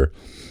come over.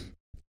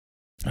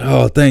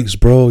 Oh, thanks,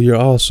 bro. You're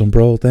awesome,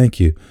 bro. Thank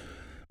you.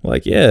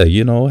 Like, yeah,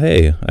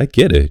 hey, I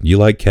get it. You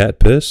like cat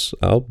piss?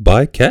 I'll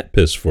buy cat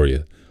piss for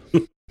you.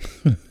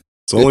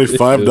 It's only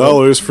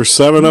 $5 for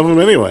 7 of them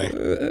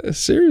anyway.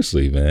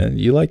 Seriously, man.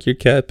 You like your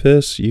cat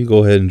piss? You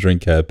go ahead and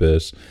drink cat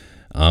piss.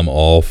 I'm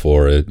all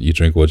for it. You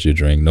drink what you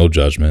drink. No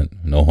judgment.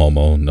 No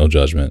homo. No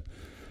judgment.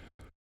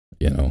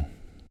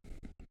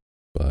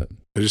 But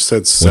I just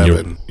said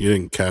 7. You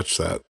didn't catch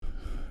that.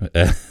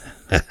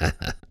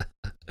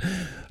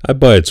 I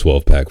buy a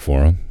 12-pack for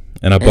them.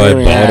 And I buy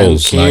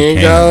bottles, not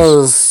cans.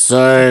 Go,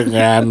 sir,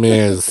 grab me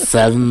a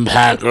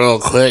 7-pack real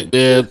quick,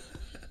 dude.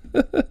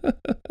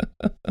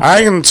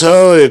 I can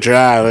totally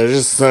drive. I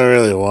just don't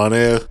really want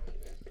to.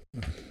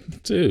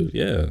 Dude,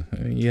 yeah. I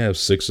mean, you have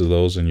 6 of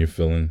those and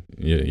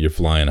you're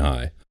flying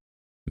high.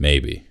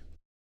 Maybe.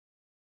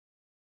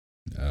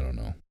 I don't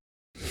know.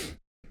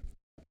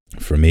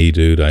 For me,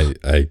 dude,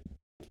 I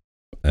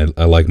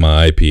like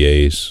my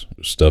IPAs,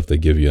 stuff that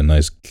give you a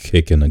nice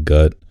kick in the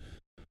gut.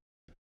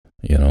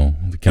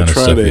 The kind of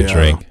stuff you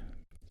drink.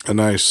 A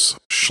nice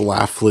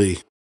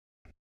Schlafly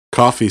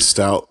coffee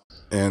stout,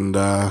 and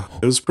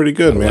it was pretty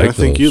good, man. I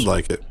think you'd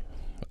like it.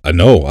 I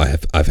know.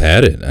 I've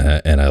had it,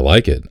 and I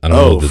like it. I don't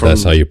know if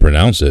that's how you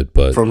pronounce it,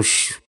 but from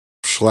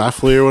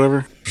Schlafly or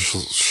whatever,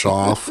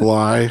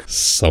 Schlafly,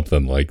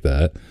 something like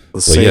that.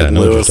 But yeah, I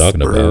know what you're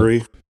talking Brewery.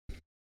 About.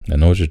 I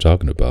know what you're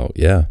talking about.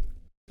 Yeah.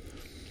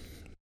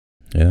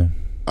 Yeah.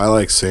 I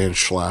like saying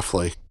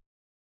Schlafly.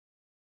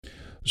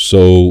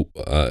 So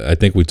I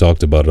think we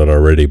talked about it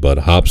already, but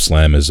Hop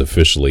Slam is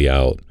officially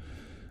out,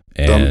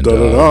 and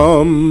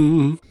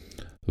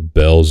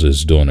Bell's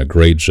is doing a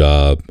great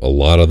job. A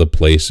lot of the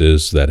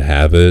places that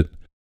have it,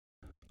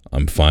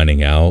 I'm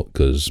finding out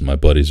because my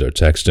buddies are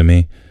texting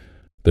me,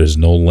 there's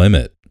no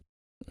limit.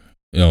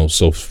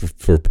 So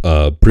for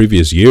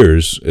previous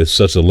years, it's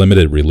such a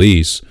limited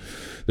release.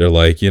 They're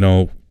like,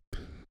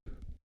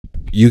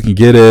 you can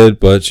get it,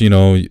 but,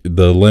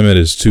 the limit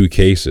is 2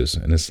 cases.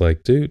 And it's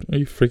like, dude, are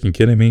you freaking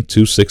kidding me?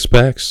 2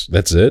 6-packs?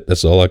 That's it?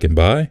 That's all I can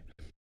buy?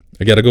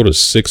 I got to go to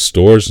 6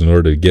 stores in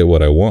order to get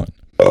what I want.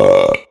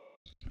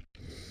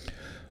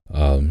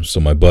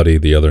 So my buddy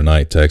the other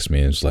night texted me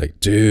and was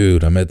like,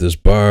 dude, I'm at this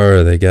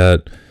bar. They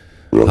got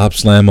Hop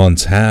Slam on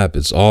tap.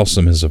 It's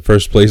awesome. It's the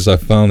first place I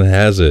found that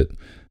has it.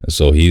 And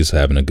so he's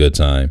having a good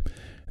time.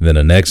 And then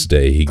the next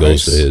day, he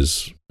goes to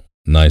his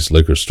nice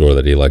liquor store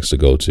that he likes to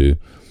go to.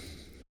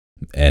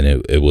 And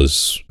it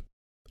was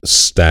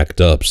stacked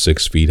up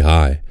 6 feet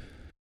high,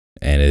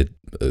 and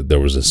there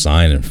was a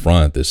sign in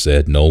front that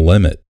said "No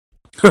limit."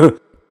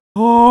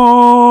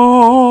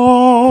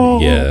 Oh,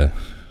 yeah.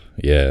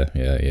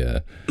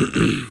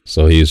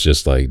 So he's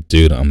just like,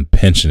 dude, I'm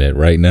pinching it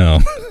right now.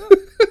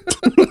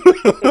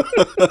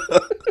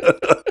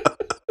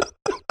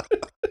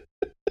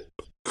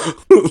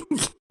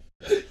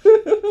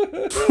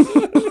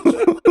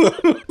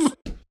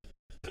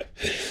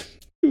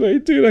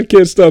 Like, dude, I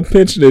can't stop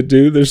pinching it,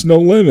 dude. There's no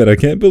limit. I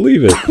can't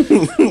believe it.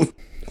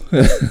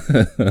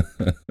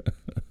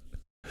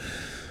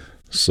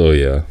 So,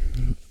 yeah.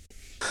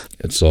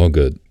 It's all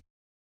good.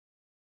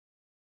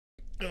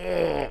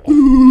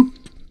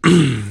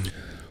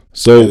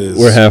 So,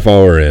 we're half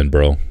hour in,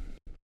 bro.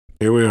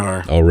 Here we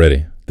are.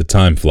 Already. The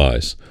time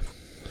flies.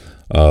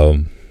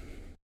 I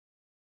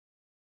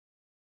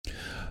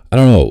don't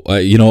know.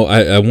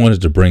 I wanted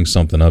to bring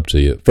something up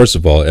to you. First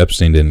of all,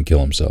 Epstein didn't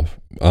kill himself.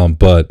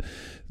 But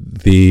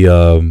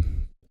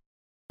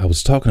I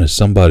was talking to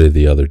somebody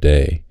the other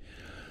day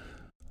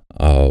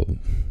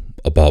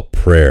about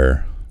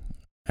prayer.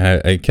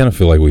 I kind of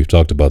feel like we've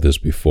talked about this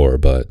before,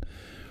 but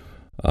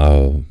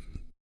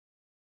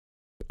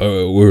we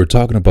were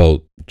talking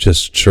about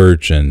just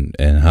church and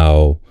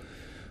how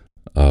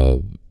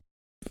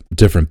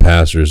different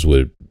pastors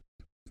would,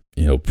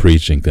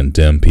 preach and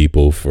condemn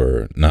people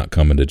for not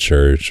coming to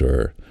church,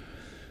 or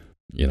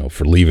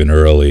for leaving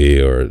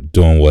early, or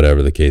doing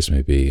whatever the case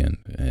may be,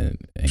 and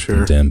sure,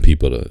 condemn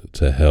people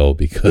to hell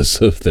because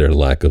of their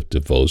lack of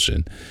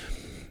devotion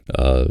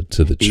to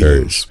the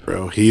heathens, church.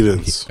 Bro,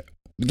 heathens.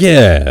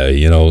 Yeah,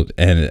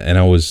 and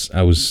I was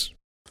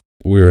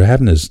we were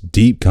having this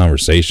deep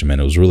conversation, man.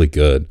 It was really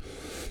good.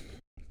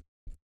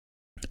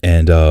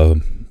 And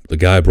the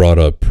guy brought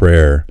up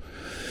prayer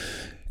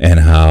and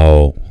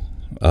how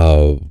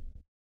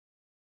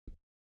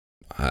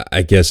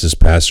I guess his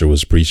pastor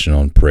was preaching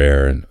on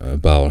prayer and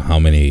about how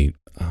many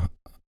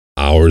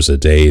hours a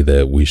day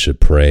that we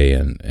should pray,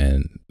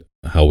 and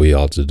how we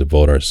ought to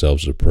devote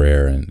ourselves to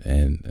prayer,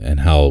 and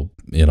how,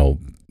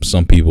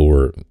 some people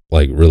were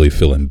like really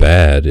feeling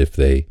bad if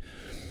they,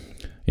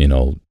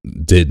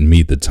 didn't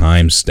meet the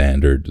time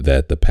standard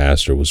that the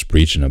pastor was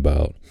preaching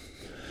about.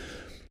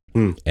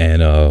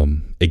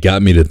 And it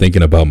got me to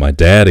thinking about my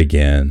dad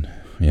again.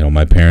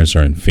 My parents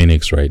are in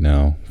Phoenix right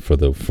now for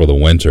the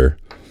winter.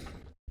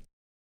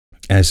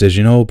 And I said,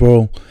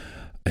 bro,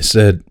 I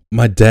said,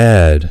 my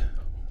dad,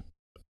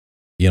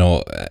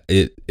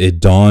 it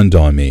dawned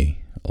on me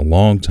a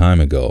long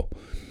time ago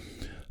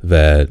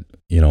that,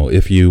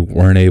 if you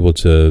weren't able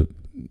to,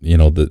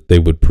 that they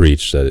would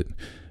preach that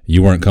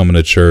you weren't coming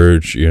to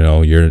church,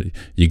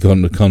 you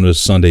come to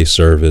Sunday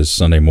service,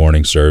 Sunday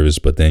morning service,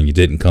 but then you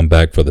didn't come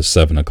back for the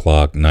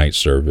 7:00 night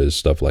service,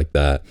 stuff like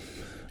that.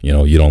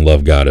 You don't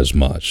love God as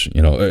much.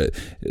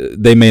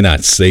 They may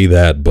not say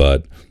that,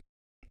 but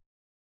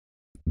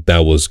that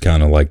was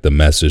kind of like the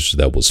message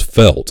that was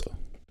felt.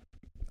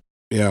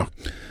 Yeah.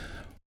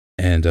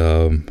 And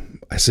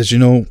I said,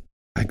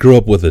 I grew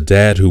up with a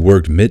dad who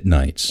worked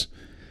midnights,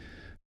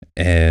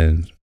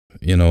 and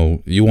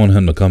you want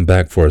him to come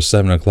back for a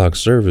 7:00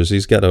 service.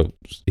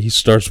 He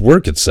starts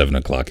work at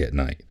 7:00 at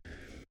night.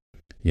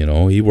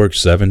 He worked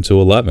 7 to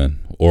 11,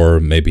 or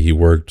maybe he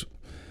worked,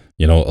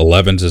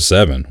 11 to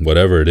 7,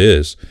 whatever it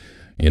is.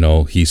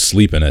 He's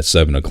sleeping at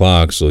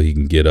 7:00 so he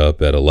can get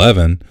up at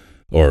 11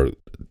 or,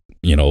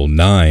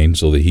 9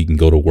 so that he can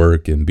go to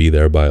work and be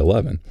there by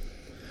 11.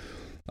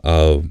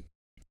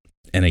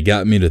 And it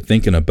got me to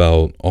thinking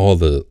about all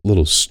the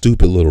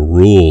stupid little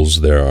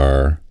rules there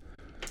are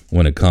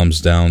when it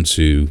comes down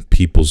to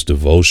people's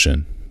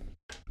devotion.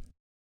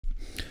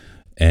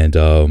 And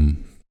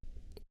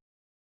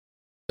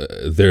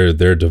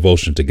their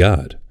devotion to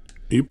God.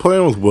 Are you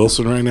playing with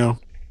Wilson right now?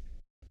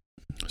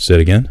 Say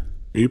it again?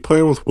 Are you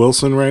playing with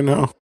Wilson right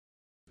now?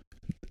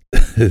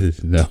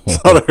 No. I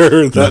thought I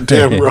heard that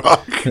damn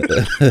rock.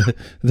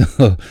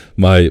 No,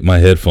 my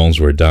headphones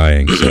were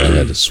dying, so I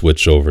had to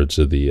switch over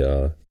to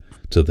the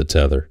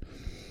tether.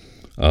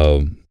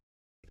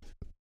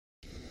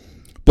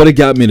 But it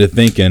got me to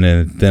thinking,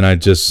 and then I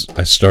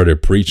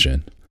started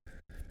preaching.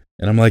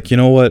 And I'm like, you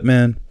know what,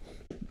 man?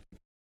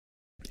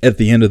 At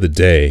the end of the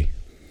day,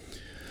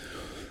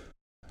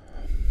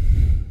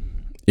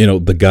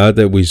 the God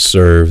that we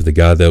serve, the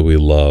God that we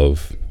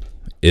love,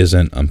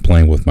 I'm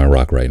playing with my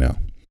rock right now.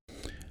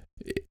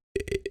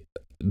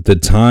 The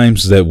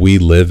times that we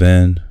live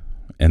in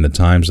and the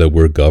times that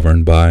we're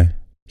governed by,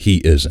 he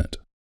isn't.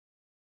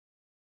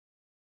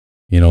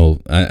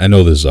 I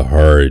know this is a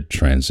hard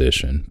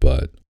transition,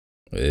 but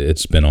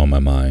it's been on my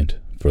mind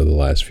for the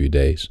last few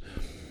days.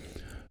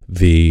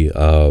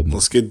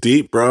 Let's get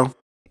deep, bro.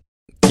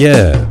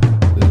 Yeah.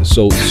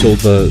 So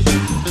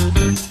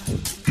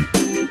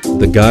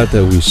the God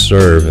that we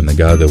serve and the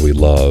God that we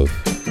love,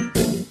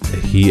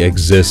 he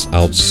exists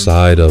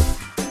outside of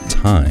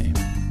time,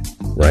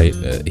 right?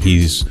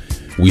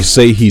 We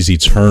say he's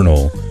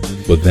eternal,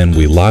 but then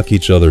we lock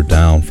each other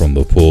down from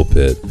the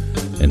pulpit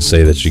and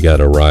say that you got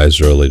to rise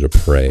early to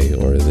pray,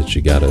 or that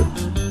you got to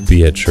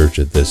be at church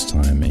at this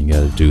time, and you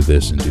got to do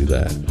this and do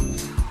that,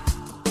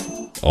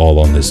 all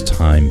on this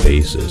time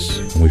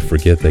basis. And we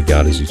forget that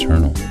God is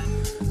eternal.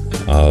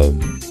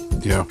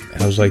 Yeah.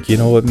 I was like, you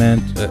know what, man?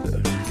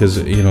 Because,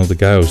 the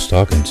guy I was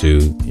talking to,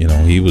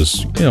 he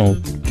was,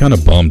 kind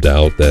of bummed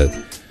out that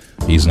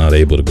he's not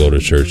able to go to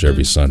church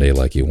every Sunday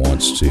like he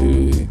wants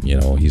to.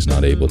 He's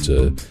not able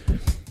to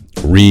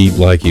read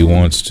like he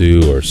wants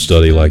to or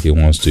study like he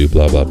wants to,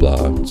 blah, blah,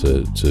 blah,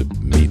 to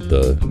meet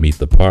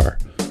the par.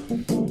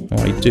 I'm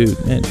like, dude,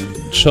 man,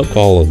 chuck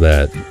all of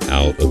that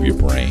out of your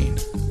brain.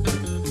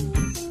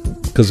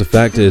 Because the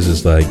fact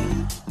is like,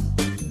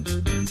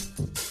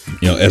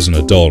 as an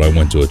adult, I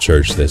went to a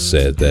church that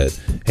said that,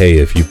 hey,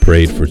 if you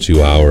prayed for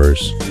 2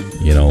 hours,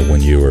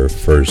 when you were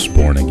first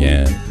born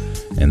again,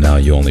 and now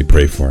you only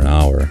pray for an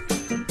hour,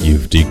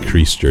 you've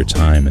decreased your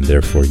time, and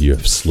therefore you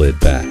have slid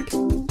back.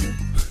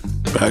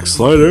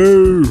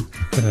 Backslider.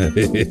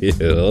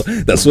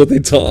 That's what they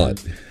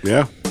taught.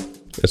 Yeah.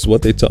 That's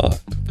what they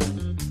taught.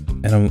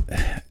 And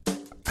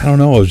I don't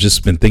know, I've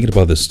just been thinking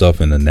about this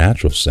stuff in a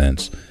natural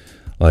sense.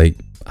 Like,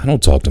 I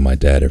don't talk to my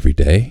dad every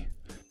day.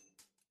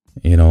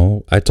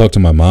 I talk to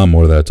my mom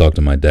more than I talk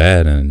to my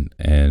dad,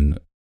 and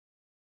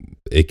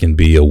it can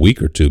be a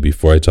week or two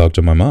before I talk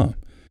to my mom.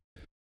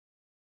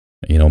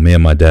 Me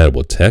and my dad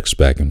will text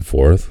back and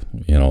forth,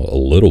 a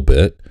little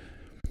bit.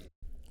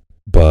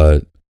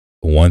 But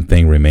one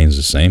thing remains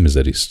the same, is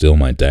that he's still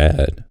my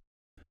dad.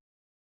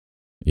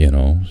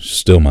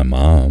 Still my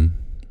mom.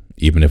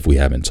 Even if we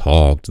haven't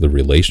talked, the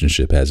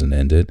relationship hasn't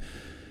ended.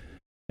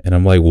 And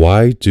I'm like,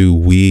 why do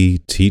we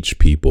teach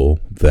people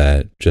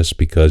that just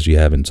because you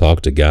haven't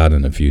talked to God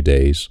in a few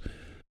days,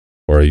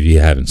 or if you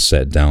haven't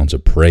sat down to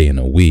pray in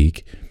a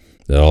week,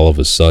 that all of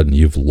a sudden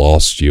you've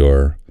lost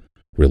your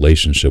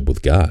relationship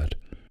with God?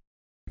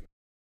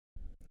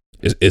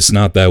 It's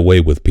not that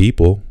way with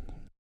people.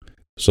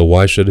 So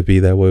why should it be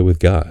that way with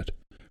God?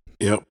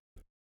 Yep.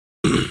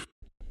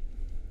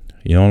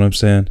 You know what I'm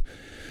saying?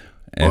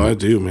 And, I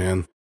do,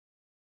 man.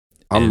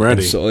 I'm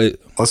ready. So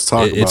let's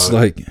talk about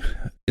it.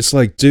 It's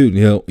like, dude,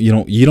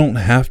 you don't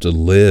have to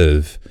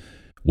live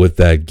with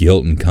that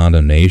guilt and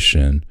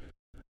condemnation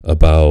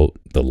about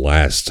the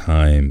last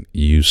time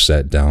you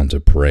sat down to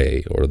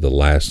pray, or the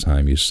last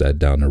time you sat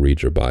down to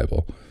read your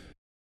Bible.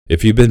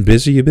 If you've been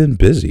busy, you've been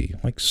busy.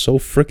 Like, so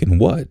freaking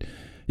what?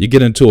 You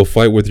get into a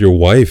fight with your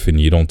wife and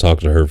you don't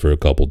talk to her for a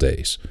couple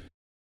days.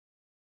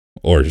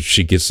 Or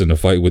she gets in a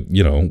fight with,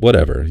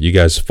 whatever. You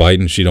guys fight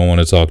and she don't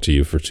want to talk to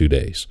you for 2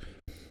 days.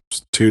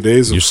 2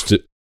 days of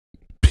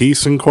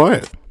peace and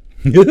quiet.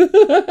 The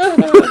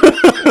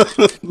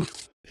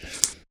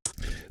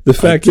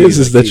fact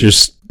is that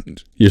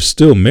you're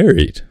still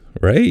married,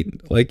 right?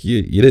 Like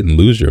you didn't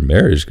lose your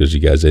marriage because you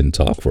guys didn't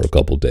talk for a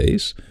couple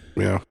days.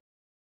 Yeah.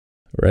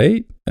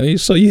 Right? I mean,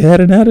 so you had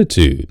an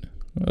attitude,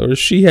 or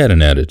she had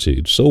an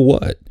attitude. So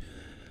what?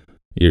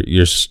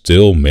 You're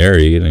still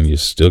married, and you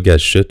still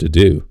got shit to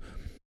do.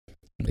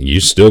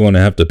 You're still going to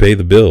have to pay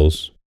the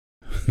bills.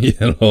 You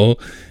know,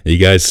 you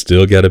guys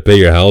still got to pay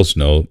your house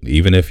note,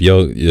 even if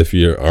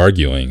you're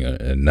arguing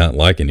and not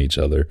liking each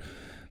other.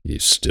 You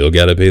still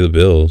got to pay the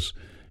bills.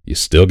 You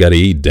still got to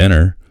eat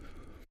dinner.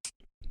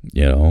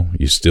 You know,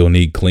 you still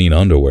need clean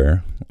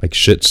underwear. Like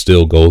shit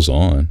still goes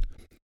on.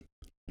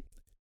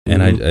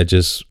 And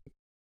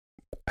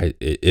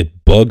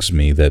it bugs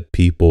me that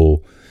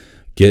people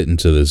get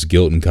into this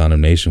guilt and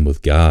condemnation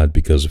with God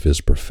because of his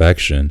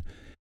perfection,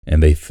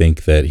 and they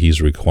think that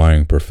he's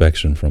requiring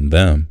perfection from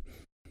them.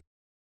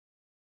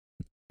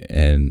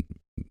 And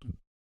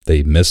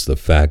they miss the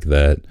fact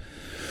that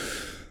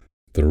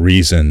the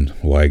reason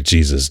why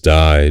Jesus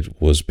died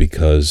was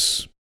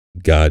because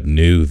God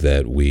knew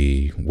that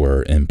we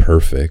were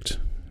imperfect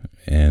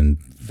and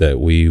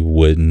that we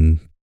wouldn't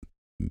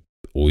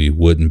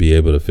be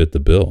able to fit the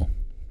bill.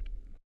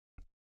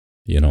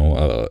 You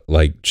know,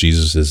 like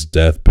Jesus'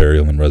 death,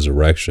 burial, and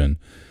resurrection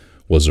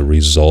was a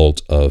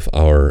result of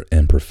our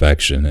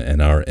imperfection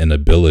and our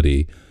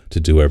inability to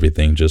do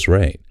everything just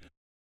right.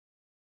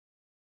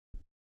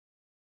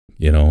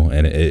 You know,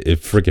 and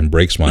it freaking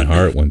breaks my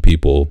heart when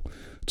people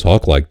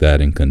talk like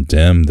that and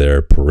condemn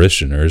their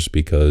parishioners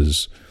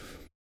because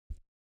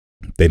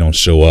they don't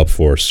show up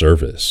for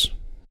service.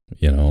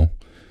 You know,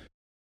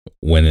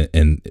 when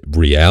in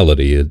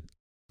reality,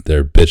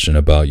 they're bitching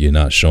about you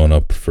not showing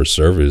up for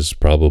service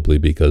probably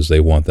because they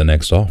want the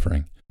next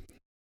offering.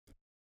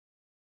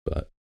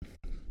 But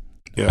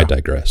yeah. I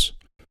digress.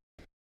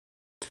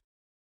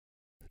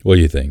 What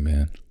do you think,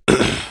 man?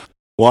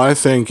 Well, I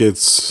think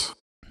it's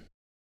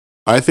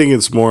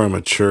more a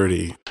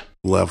maturity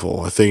level.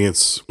 I think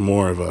it's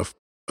more of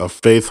a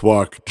faith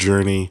walk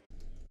journey.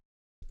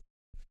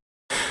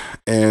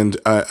 And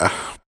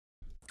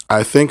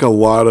I think a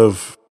lot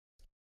of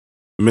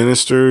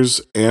ministers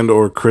and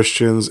or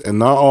Christians, and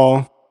not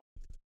all,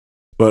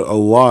 but a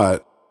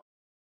lot,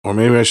 or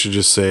maybe I should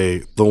just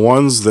say the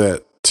ones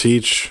that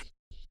teach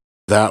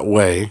that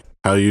way,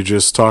 how you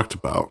just talked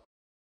about,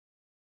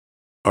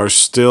 are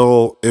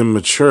still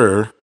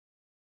immature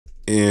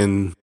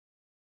in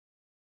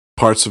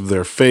parts of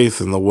their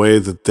faith and the way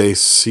that they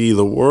see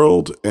the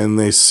world and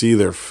they see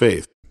their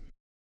faith.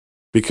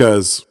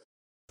 Because,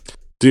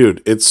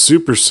 dude, it's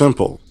super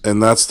simple,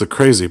 and that's the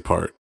crazy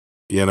part,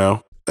 you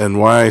know? And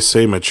why I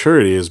say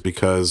maturity is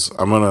because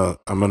I'm gonna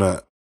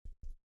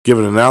give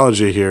an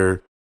analogy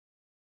here.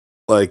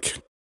 Like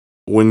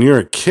when you're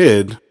a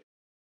kid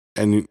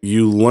and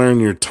you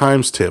learn your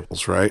times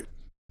tables, right?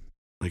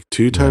 Like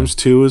 2 times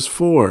 2 is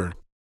 4.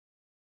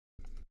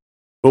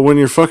 But when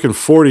you're fucking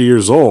 40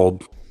 years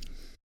old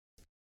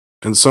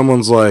and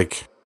someone's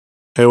like,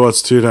 "Hey,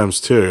 what's 2 times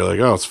 2?" You're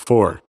like, "Oh, it's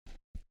 4."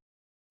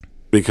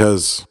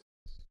 Because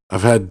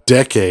I've had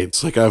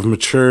decades, like I've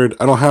matured.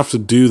 I don't have to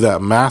do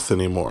that math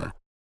anymore.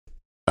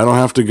 I don't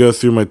have to go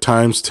through my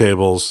times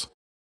tables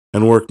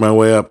and work my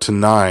way up to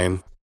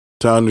 9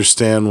 to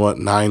understand what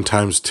 9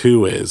 times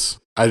 2 is.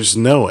 I just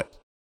know it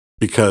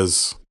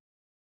because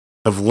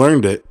I've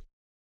learned it.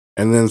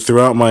 And then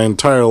throughout my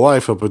entire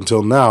life up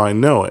until now, I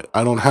know it.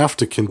 I don't have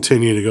to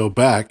continue to go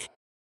back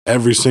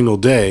every single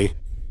day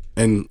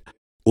and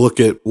look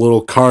at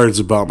little cards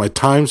about my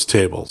times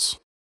tables.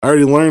 I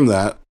already learned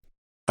that.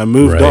 I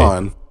moved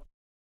on.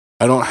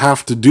 I don't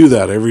have to do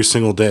that every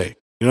single day.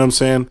 You know what I'm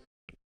saying?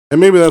 And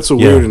maybe that's a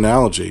weird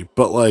analogy,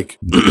 but like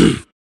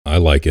I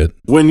like it.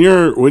 When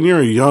you're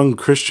a young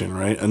Christian,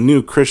 right? A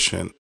new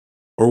Christian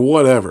or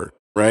whatever,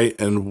 right?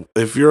 And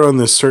if you're on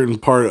this certain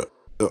part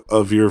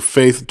of your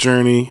faith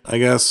journey, I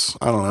guess,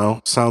 I don't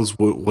know, sounds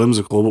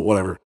whimsical, but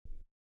whatever.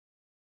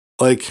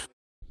 Like,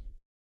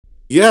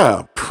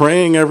 yeah,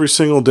 praying every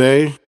single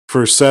day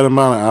for a set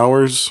amount of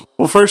hours.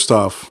 Well, first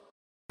off,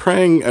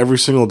 praying every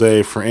single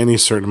day for any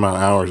certain amount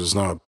of hours is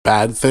not a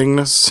bad thing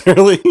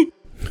necessarily.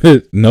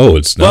 No,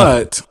 it's not.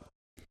 But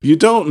you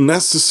don't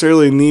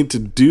necessarily need to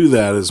do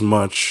that as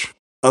much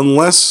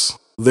unless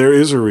there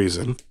is a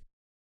reason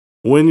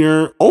when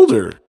you're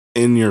older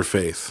in your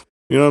faith.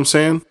 You know what I'm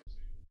saying?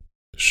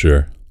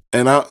 Sure.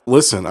 And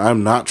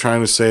I'm not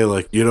trying to say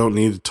like you don't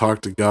need to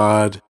talk to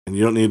God and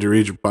you don't need to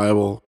read your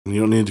Bible and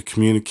you don't need to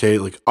communicate.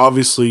 Like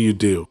obviously you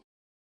do.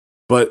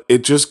 But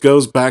it just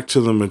goes back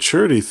to the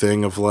maturity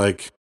thing of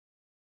like,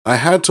 I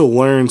had to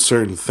learn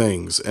certain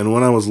things. And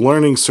when I was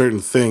learning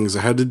certain things,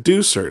 I had to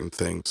do certain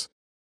things.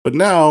 But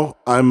now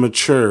I'm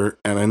mature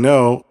and I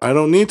know I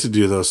don't need to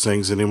do those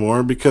things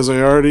anymore because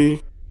I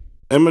already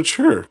am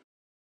mature.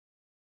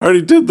 I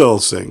already did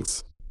those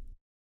things.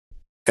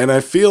 And I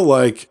feel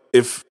like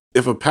if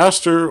a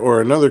pastor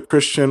or another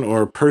Christian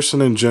or a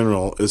person in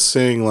general is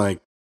saying like,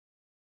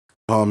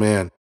 "Oh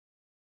man,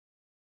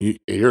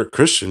 you're a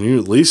Christian. You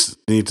at least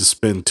need to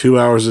spend 2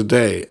 hours a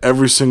day,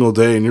 every single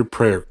day, in your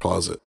prayer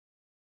closet.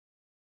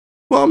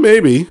 Well,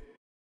 maybe.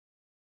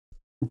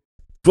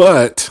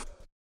 But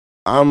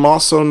I'm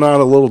also not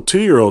a little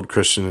 2-year-old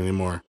Christian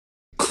anymore.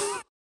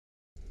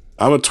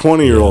 I'm a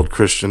 20-year-old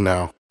Christian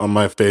now on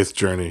my faith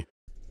journey.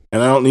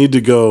 And I don't need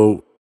to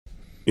go,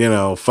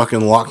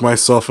 fucking lock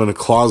myself in a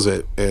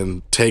closet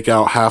and take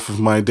out half of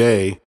my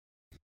day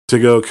to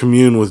go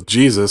commune with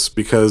Jesus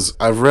because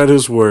I've read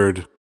his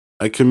word.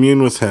 I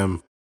commune with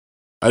him.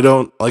 I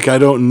don't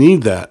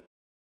need that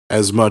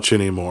as much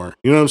anymore.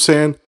 You know what I'm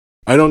saying?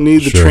 I don't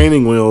need the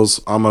training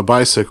wheels on my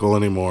bicycle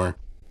anymore.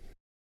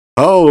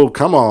 Oh,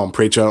 come on,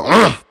 preacher.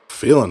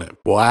 Feeling it.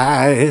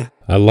 Why?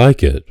 I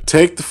like it.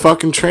 Take the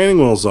fucking training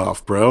wheels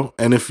off, bro.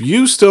 And if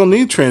you still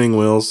need training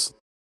wheels,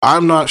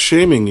 I'm not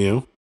shaming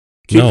you.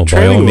 No,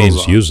 by all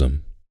means, use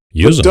them.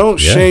 Use them. Don't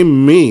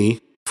shame me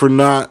for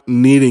not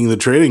needing the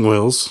training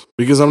wheels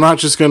because I'm not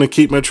just going to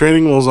keep my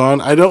training wheels on.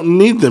 I don't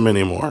need them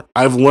anymore.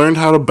 I've learned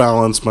how to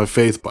balance my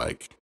faith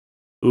bike.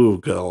 Ooh,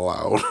 got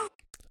loud.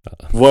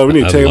 Boy, we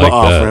need to take my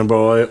offering,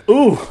 boy.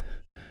 Ooh.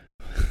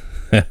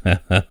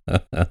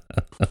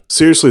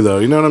 Seriously, though,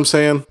 you know what I'm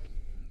saying?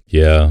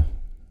 Yeah.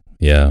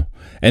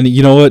 And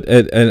you know what?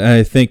 And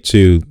I think,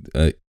 too,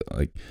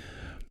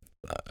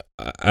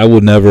 I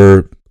would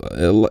never,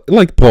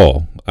 like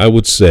Paul, I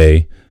would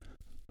say,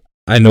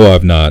 I know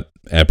I've not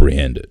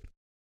apprehended.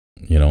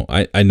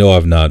 I know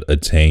I've not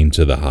attained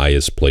to the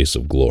highest place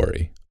of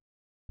glory.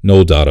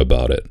 No doubt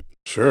about it.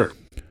 Sure.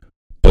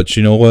 But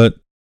you know what?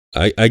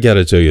 I got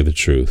to tell you the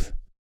truth.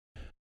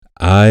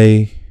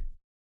 I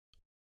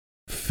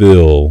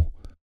feel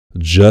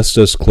just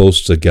as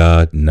close to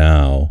God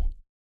now,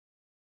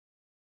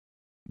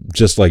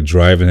 just like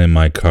driving in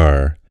my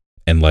car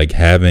and like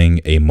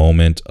having a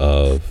moment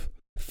of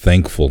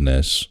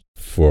thankfulness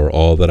for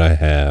all that I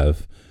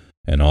have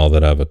and all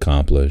that I've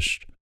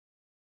accomplished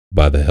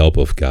by the help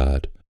of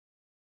God.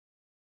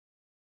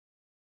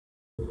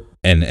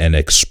 And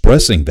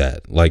expressing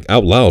that like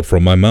out loud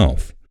from my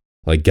mouth.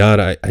 Like, God,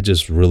 I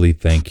just really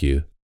thank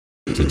you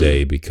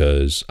today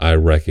because I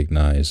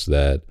recognize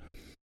that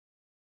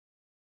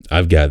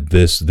I've got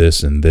this,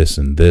 and this,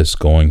 and this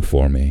going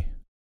for me.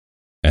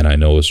 And I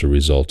know it's a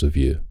result of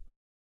you.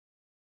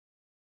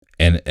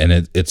 And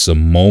it's a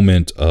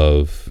moment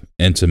of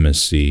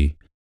intimacy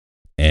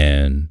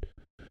and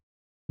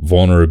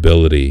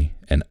vulnerability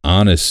and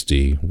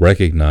honesty,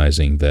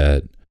 recognizing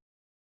that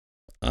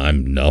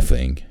I'm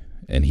nothing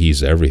and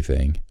he's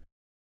everything.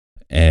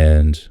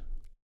 And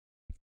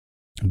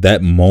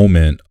that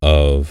moment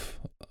of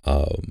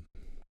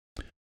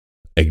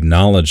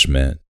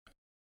acknowledgement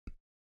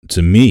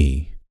to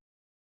me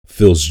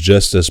feels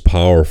just as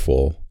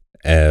powerful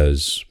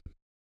as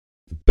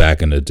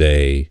back in the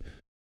day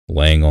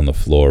laying on the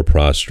floor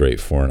prostrate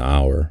for an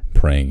hour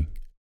praying.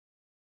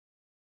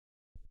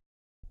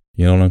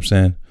 You know what I'm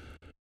saying?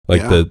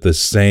 Like the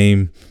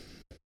same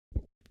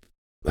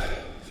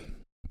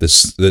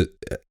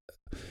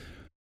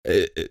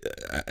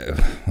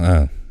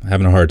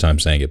having a hard time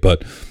saying it,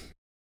 but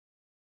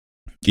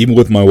even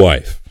with my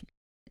wife,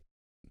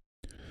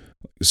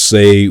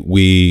 say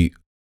we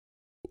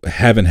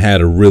haven't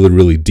had a really,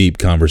 really deep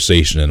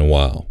conversation in a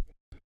while.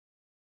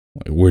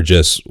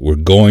 We're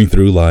going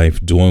through life,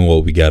 doing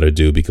what we got to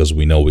do because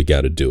we know we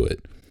got to do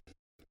it.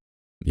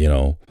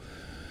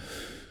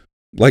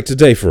 Like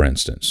today, for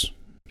instance,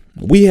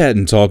 we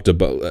hadn't talked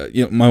about.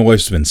 My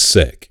wife's been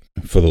sick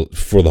for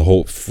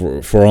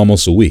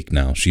almost a week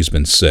now. She's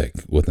been sick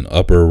with an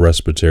upper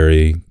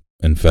respiratory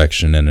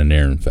infection and an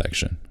ear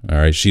infection. All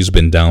right, she's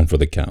been down for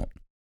the count.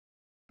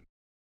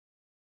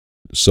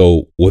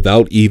 So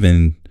without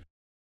even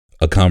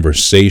a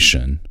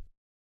conversation,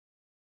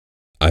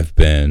 I've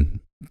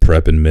been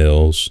prepping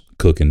meals,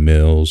 cooking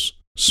meals,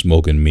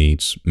 smoking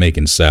meats,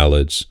 making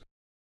salads,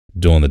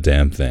 doing the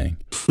damn thing.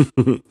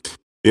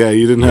 Yeah,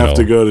 you didn't have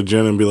to go to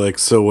Jen and be like,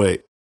 so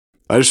wait,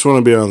 I just want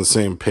to be on the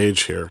same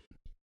page here.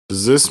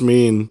 Does this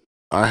mean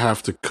I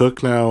have to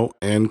cook now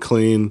and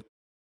clean?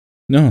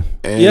 No.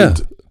 And, yeah.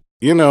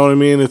 You know what I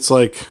mean? It's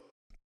like,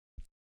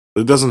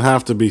 it doesn't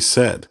have to be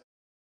said.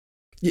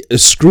 Yeah,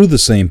 screw the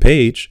same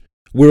page.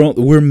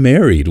 We're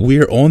married.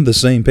 We're on the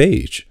same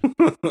page.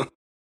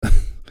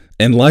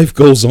 And life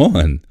goes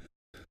on.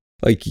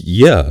 Like,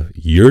 yeah,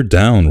 you're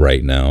down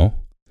right now.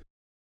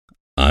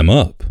 I'm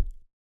up.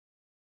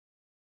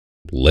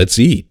 Let's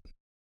eat.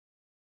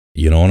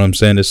 You know what I'm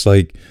saying? It's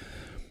like,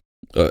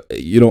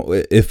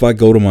 if I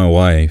go to my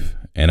wife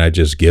and I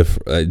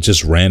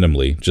just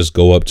randomly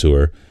go up to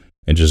her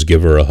and just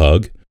give her a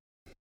hug,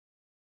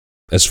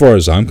 as far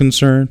as I'm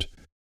concerned,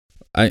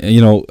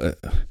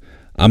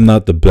 I'm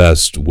not the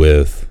best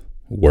with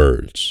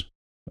words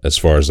as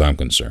far as I'm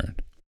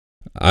concerned.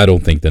 I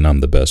don't think that I'm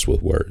the best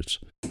with words.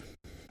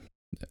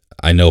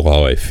 I know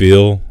how I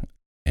feel,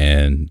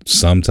 and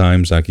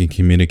sometimes I can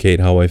communicate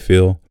how I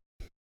feel.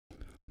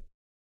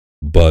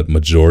 But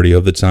majority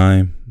of the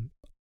time,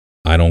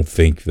 I don't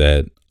think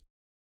that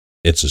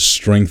it's a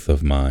strength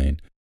of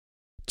mine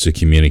to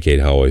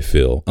communicate how I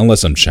feel,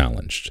 unless I'm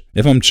challenged.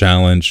 If I'm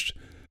challenged,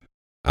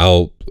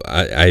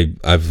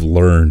 I've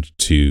learned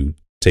to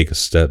take a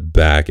step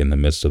back in the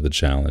midst of the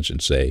challenge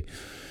and say,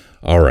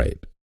 all right,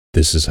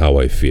 this is how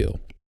I feel.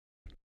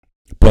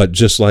 But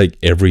just like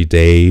every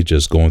day,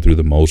 just going through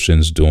the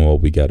motions, doing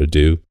what we got to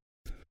do,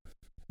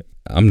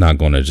 I'm not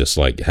going to just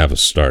like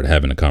start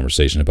having a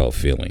conversation about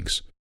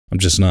feelings. I'm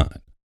just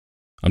not.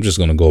 I'm just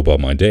going to go about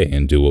my day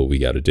and do what we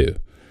got to do.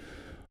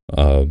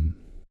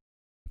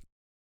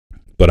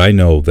 But I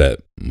know that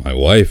my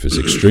wife is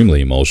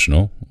extremely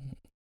emotional,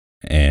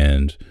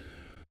 and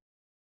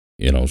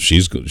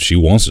she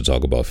wants to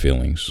talk about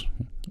feelings,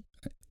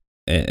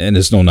 and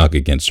it's no knock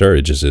against her.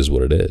 It just is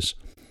what it is.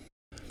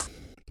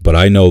 But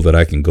I know that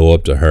I can go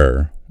up to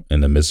her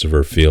in the midst of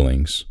her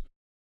feelings,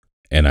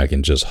 and I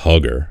can just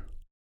hug her,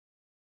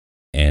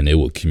 and it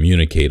will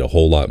communicate a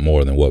whole lot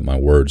more than what my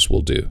words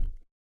will do.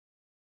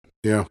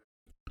 Yeah.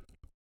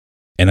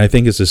 And I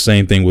think it's the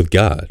same thing with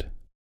God.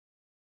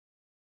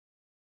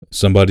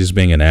 Somebody's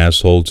being an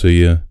asshole to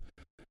you.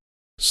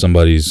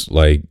 Somebody's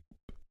like,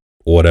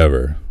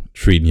 whatever,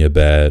 treating you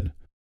bad,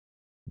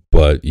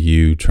 but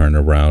you turn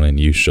around and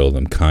you show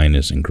them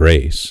kindness and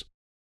grace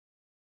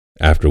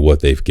after what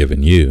they've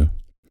given you.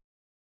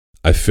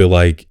 I feel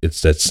like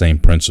it's that same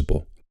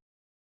principle.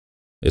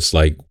 It's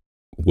like,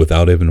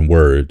 without even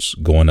words,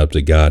 going up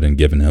to God and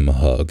giving him a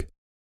hug.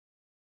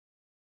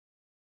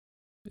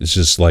 It's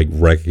just like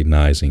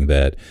recognizing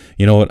that,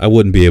 you know what, I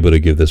wouldn't be able to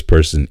give this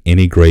person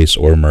any grace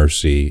or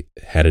mercy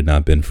had it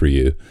not been for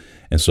you.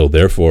 And so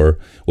therefore,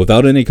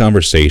 without any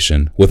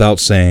conversation, without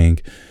saying,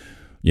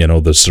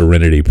 the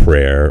serenity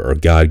prayer or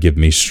God give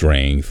me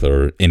strength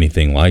or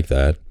anything like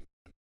that,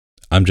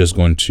 I'm just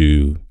going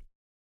to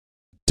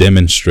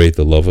demonstrate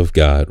the love of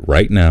God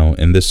right now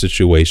in this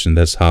situation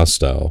that's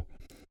hostile.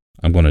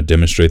 I'm going to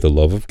demonstrate the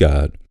love of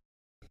God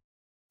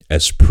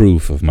as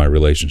proof of my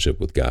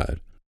relationship with God.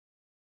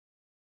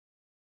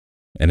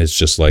 And it's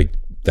just like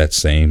that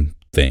same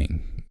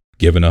thing,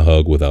 giving a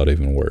hug without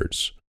even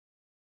words.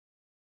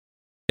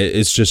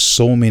 It's just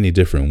so many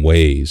different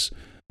ways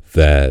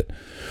that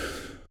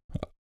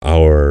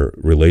our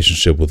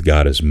relationship with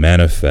God is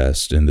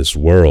manifest in this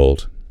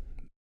world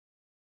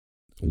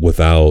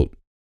without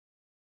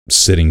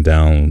sitting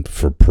down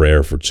for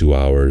prayer for 2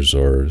 hours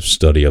or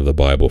study of the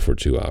Bible for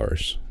 2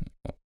 hours.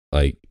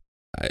 Like,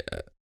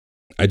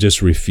 I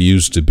just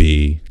refuse to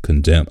be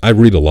condemned. I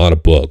read a lot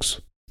of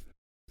books.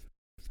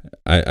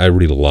 I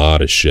read a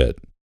lot of shit.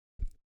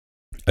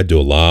 I do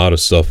a lot of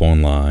stuff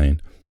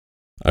online.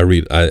 I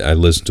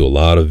listen to a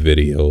lot of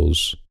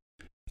videos.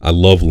 I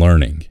love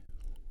learning.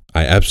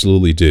 I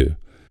absolutely do.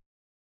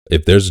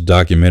 If there's a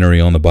documentary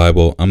on the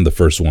Bible, I'm the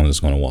first one that's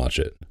going to watch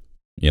it.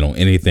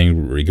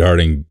 Anything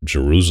regarding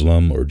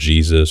Jerusalem or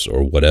Jesus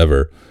or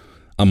whatever,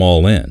 I'm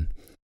all in.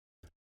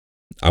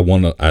 I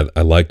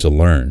like to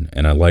learn,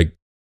 and I like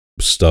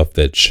stuff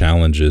that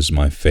challenges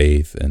my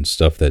faith and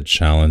stuff that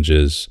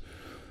challenges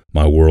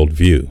my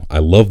worldview. I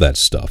love that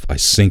stuff. I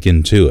sink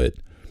into it.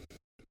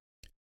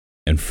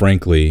 And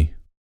frankly,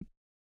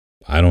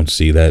 I don't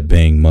see that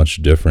being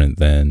much different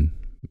than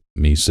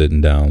me sitting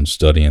down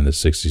studying the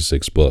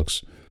 66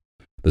 books.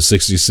 The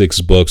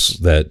 66 books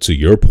that, to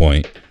your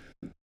point,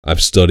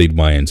 I've studied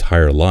my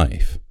entire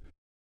life.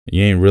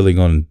 You ain't really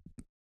going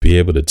to be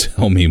able to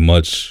tell me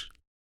much,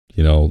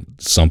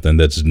 something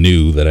that's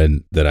new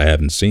that I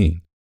haven't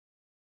seen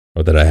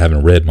or that I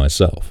haven't read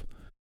myself.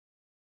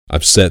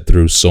 I've sat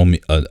through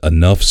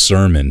enough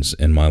sermons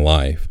in my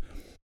life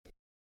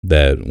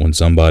that when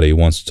somebody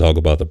wants to talk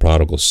about the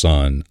prodigal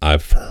son,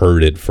 I've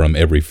heard it from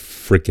every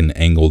freaking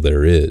angle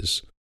there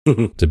is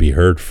to be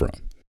heard from.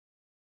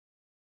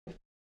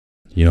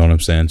 You know what I'm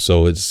saying?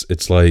 So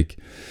it's like,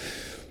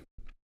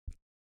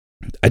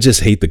 I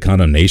just hate the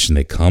condemnation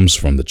that comes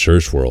from the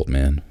church world,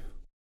 man.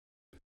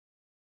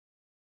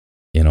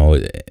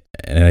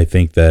 And I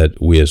think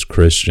that we as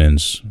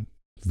Christians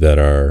that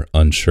are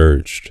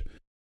unchurched,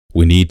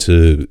 we need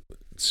to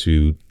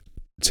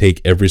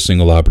take every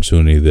single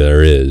opportunity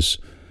there is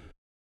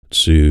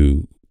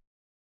to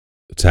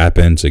tap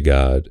into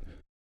God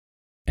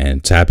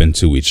and tap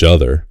into each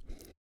other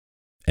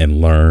and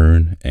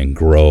learn and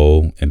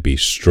grow and be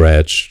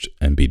stretched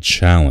and be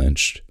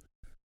challenged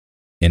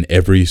in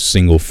every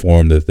single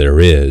form that there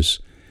is,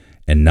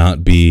 and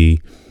not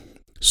be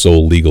so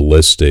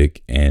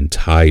legalistic and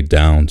tied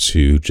down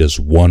to just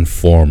one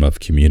form of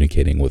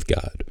communicating with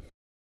God.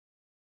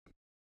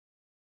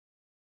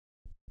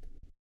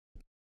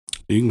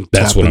 You can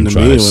That's tap what into I'm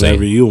trying me to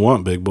whenever say. You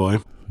want, big boy.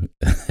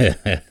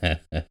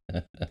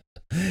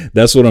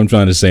 That's what I'm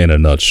trying to say in a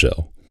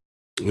nutshell.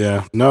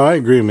 Yeah. No, I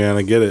agree, man.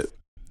 I get it.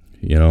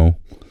 I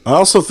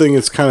also think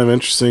it's kind of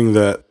interesting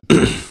that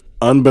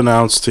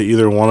unbeknownst to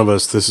either one of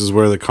us, this is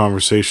where the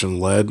conversation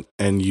led,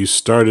 and you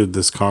started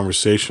this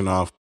conversation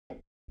off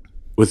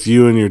with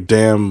you and your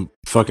damn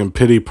fucking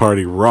pity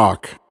party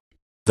rock.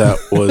 That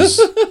was...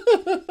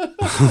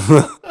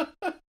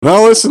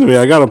 Now listen to me,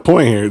 I got a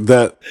point here.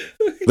 That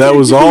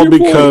was all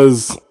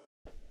because,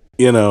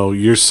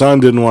 your son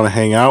didn't want to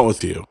hang out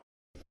with you.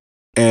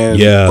 And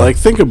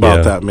think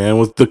about that, man.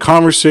 With the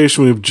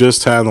conversation we've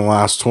just had in the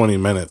last 20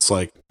 minutes,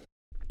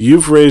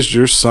 you've raised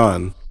your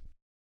son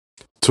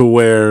to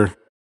where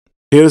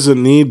he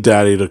doesn't need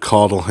daddy to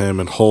coddle him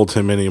and hold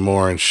him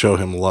anymore and show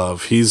him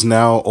love. He's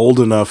now old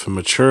enough and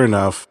mature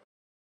enough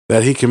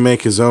that he can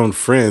make his own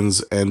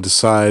friends and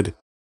decide,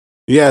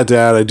 yeah,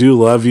 Dad, I do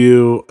love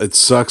you. It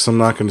sucks I'm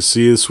not going to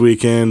see you this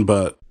weekend,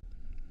 but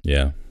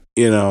Yeah.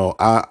 you know,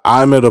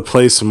 I'm at a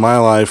place in my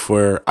life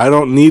where I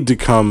don't need to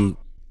come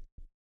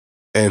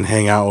and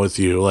hang out with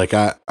you. Like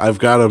I've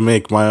got to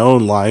make my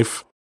own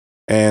life,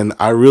 and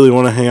I really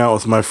want to hang out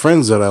with my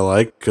friends that I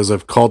like because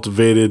I've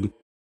cultivated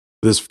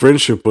this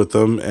friendship with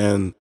them.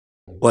 And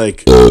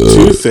like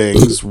two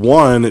things: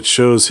 one, it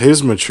shows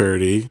his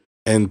maturity,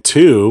 and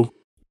two,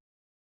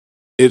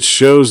 it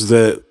shows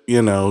that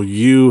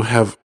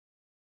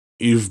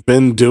you've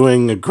been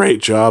doing a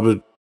great job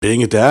at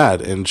being a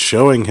dad and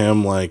showing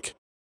him like,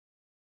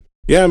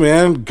 yeah,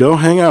 man, go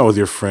hang out with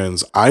your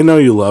friends. I know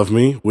you love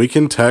me. We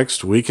can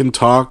text. We can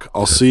talk.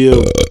 I'll see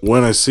you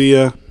when I see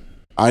you.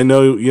 I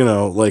know,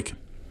 like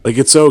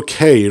it's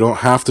okay. You don't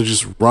have to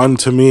just run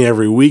to me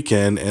every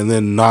weekend and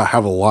then not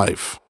have a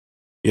life.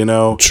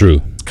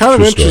 True. It's kind of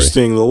True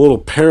interesting, the little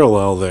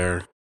parallel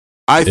there.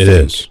 I think. It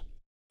is.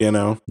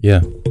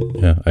 Yeah,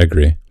 I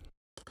agree.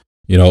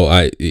 He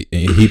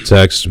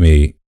texted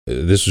me.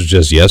 This was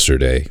just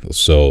yesterday.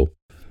 So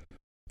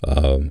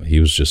he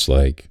was just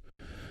like,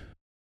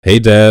 hey,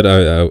 Dad,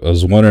 I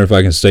was wondering if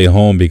I can stay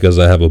home because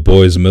I have a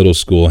boys' middle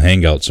school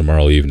hangout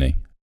tomorrow evening.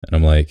 And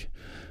I'm like,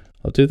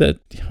 I'll do that.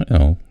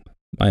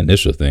 My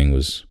initial thing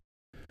was,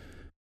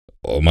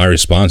 my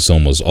response to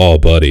him was, oh,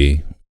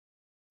 buddy,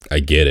 I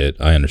get it.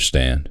 I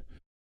understand.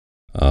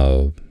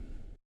 I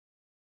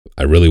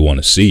really want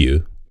to see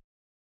you,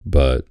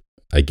 but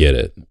I get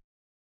it.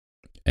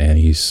 And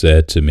he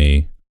said to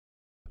me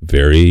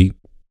very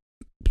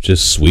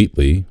just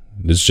sweetly,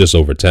 this is just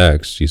over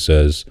text, he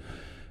says,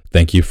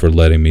 thank you for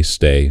letting me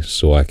stay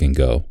so I can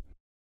go.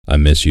 I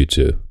miss you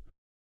too.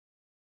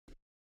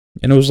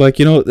 And it was like,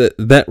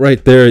 that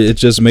right there, it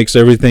just makes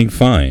everything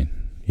fine.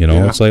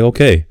 Yeah. It's like,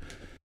 okay,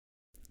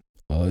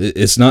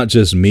 it's not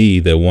just me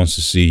that wants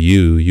to see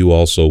you. You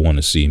also want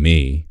to see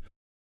me.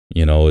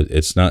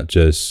 It's not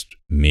just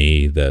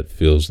me that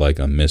feels like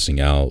I'm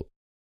missing out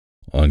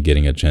on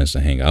getting a chance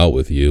to hang out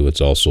with you. It's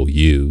also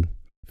you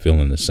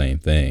feeling the same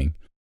thing.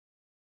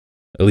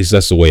 At least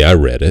that's the way I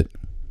read it.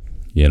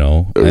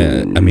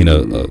 I mean,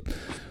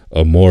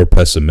 a more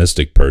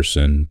pessimistic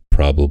person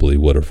probably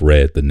would have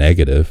read the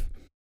negative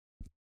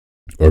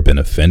or been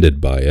offended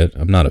by it.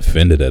 I'm not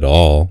offended at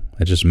all.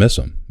 I just miss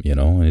him,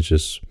 and it's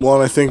just. Well,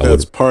 and I think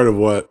that's part of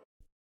what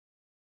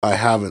I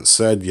haven't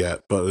said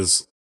yet, but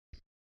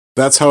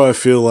that's how I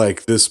feel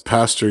like this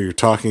pastor you're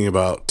talking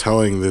about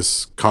telling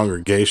this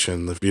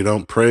congregation, if you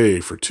don't pray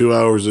for 2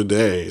 hours a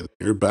day,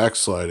 you're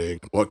backsliding.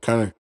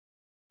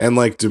 And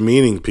like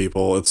demeaning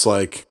people. It's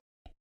like,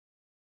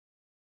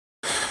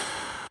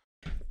 I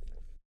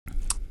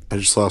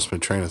just lost my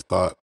train of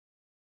thought.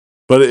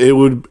 But it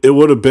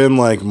would have been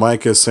like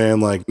Micah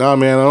saying like, nah,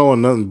 man, I don't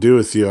want nothing to do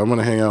with you. I'm going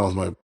to hang out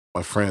with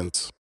my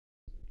friends.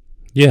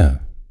 Yeah.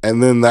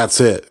 And then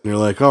that's it. And you're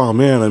like, oh,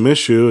 man, I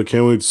miss you. I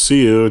can't wait to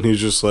see you. And he's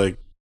just like,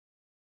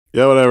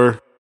 yeah, whatever.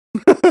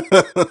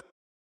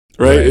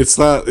 Right? It's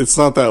not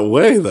that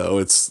way, though.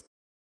 It's...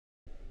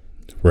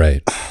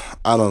 Right.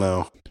 I don't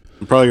know.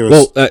 I'm probably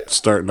going to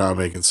start not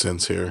making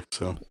sense here.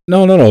 So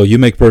No. You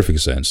make perfect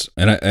sense.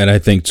 And I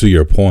think to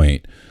your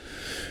point,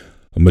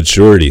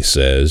 maturity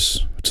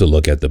says to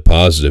look at the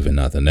positive and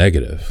not the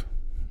negative.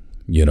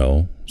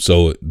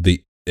 So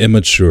the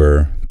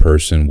immature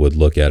person would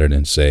look at it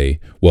and say,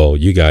 well,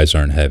 you guys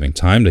aren't having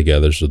time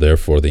together, so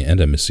therefore the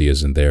intimacy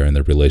isn't there and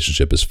the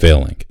relationship is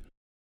failing.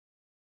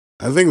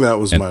 I think that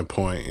was my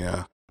point,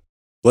 yeah.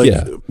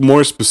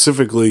 More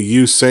specifically,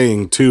 you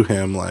saying to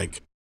him,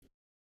 like,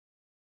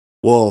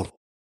 well,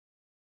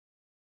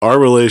 our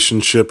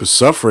relationship is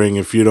suffering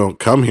if you don't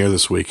come here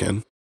this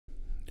weekend.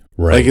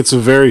 Right. Like, it's a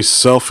very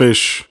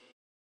selfish,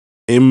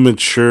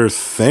 immature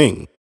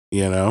thing,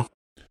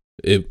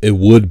 It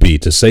would be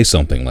to say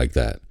something like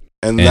that.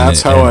 And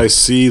that's how I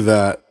see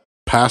that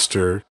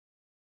pastor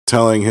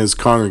telling his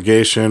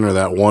congregation or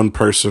that one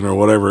person or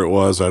whatever it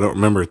was, I don't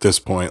remember at this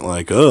point,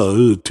 like,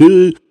 you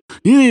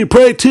need to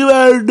pray 2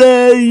 hours a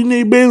day, you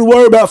need to be in the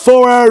word about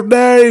 4 hours a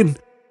day, and,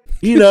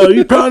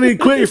 you probably need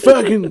to quit your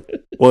fucking,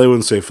 well, they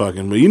wouldn't say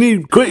fucking, but you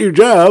need to quit your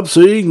job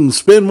so you can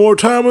spend more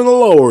time with the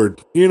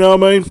Lord. You know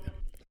what I mean?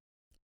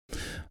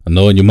 I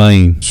know what you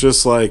mean. It's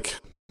just like,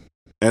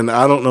 and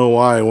I don't know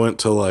why I went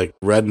to like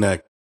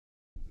redneck.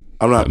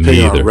 I'm not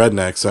picking on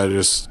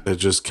rednecks. It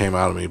just came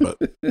out of me, but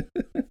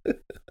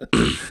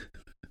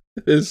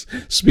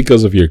it's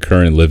because of your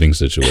current living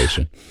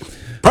situation.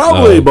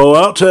 Probably, boy.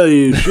 I'll tell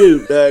you,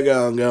 shoot,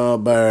 daggone, go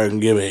up there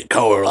and give me a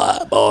Coors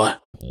Light, boy.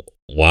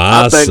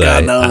 Why? I think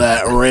I know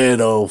that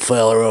red old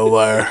feller over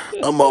there.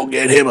 I'm gonna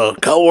get him a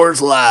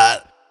Coors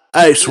Light.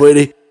 Hey,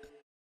 sweetie,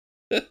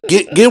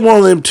 get one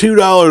of them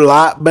 $2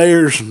 light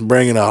beers and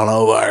bring it on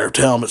over there.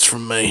 Tell him it's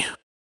from me.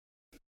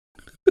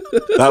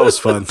 That was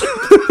fun.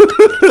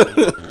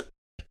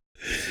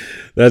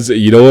 That's,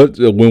 you know what?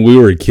 When we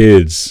were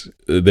kids,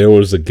 there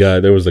was a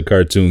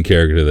cartoon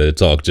character that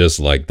talked just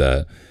like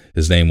that.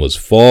 His name was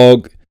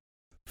Foghorn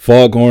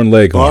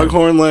Leghorn.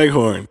 Foghorn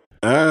Leghorn.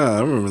 Ah,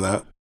 I remember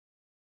that.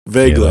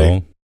 Vaguely. You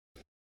know?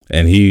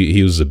 And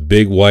he was a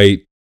big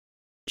white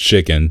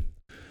chicken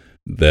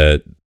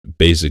that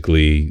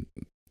basically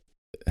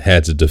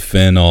had to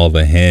defend all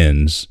the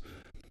hens.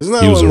 Isn't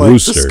that he was one a like,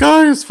 rooster. The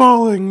sky is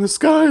falling. The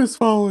sky is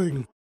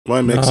falling. Am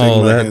I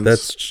mixing my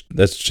hens?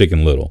 That's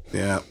Chicken Little.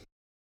 Yeah.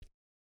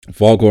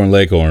 Foghorn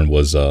Leghorn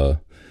was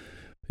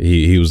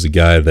he was the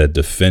guy that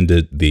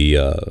defended the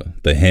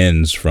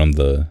hens from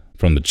the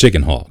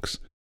chicken hawks.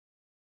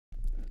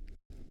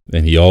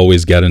 And he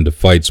always got into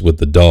fights with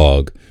the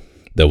dog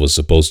that was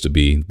supposed to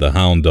be the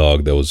hound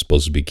dog that was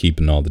supposed to be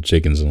keeping all the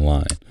chickens in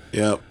line.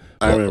 Yep.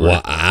 I remember.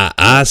 Well,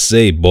 I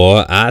say,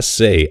 boy, I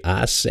say.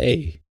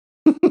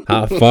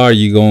 How far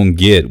you gonna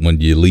get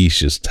when your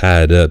leash is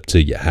tied up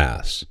to your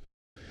house?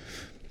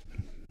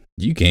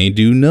 You can't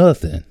do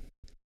nothing.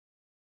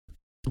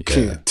 You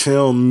can't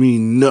tell me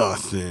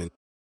nothing.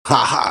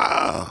 Ha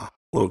ha.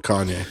 Little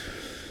Kanye.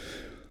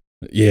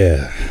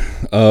 Yeah.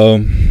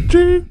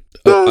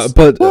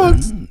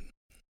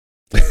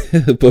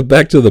 But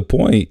back to the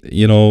point,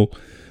 you know,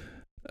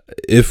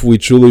 if we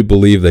truly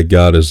believe that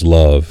God is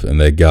love and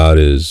that God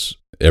is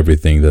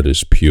everything that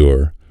is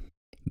pure,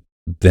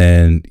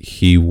 then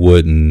he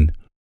wouldn't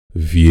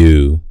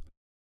view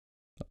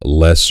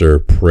lesser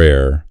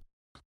prayer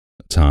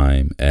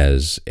time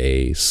as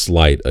a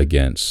slight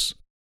against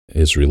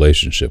his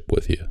relationship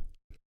with you.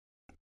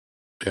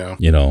 Yeah.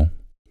 You know,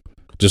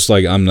 just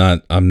like I'm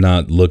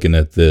not looking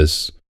at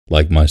this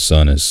like my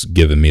son is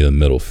giving me the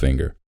middle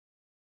finger.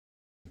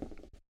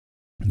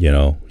 You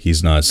know,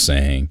 he's not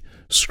saying,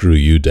 screw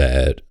you,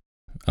 Dad,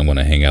 I'm going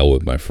to hang out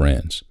with my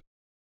friends.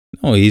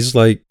 No, he's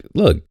like,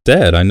 look,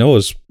 Dad, I know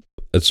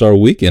it's our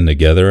weekend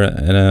together,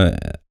 and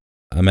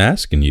I'm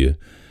asking you,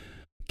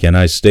 can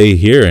I stay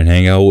here and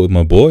hang out with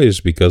my boys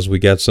because we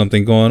got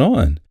something going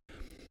on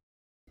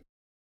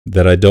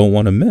that I don't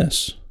want to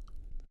miss?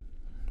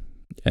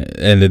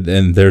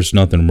 And there's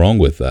nothing wrong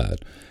with that.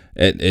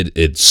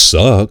 It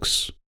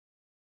sucks,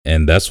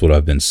 and that's what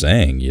I've been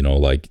saying. You know,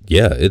 like,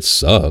 yeah, it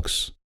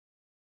sucks.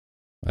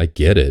 I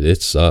get it.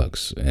 It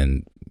sucks.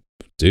 And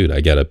dude,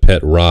 I got a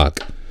pet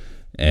rock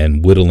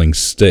and whittling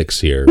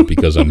sticks here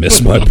because I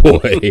miss my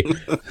boy.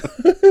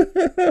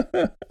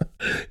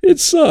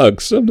 It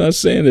sucks. I'm not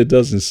saying it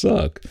doesn't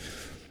suck.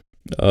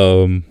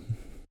 But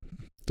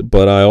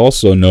I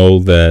also know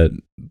that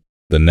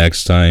the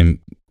next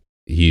time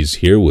he's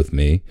here with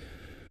me,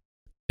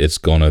 it's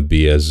going to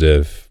be as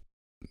if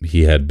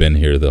he had been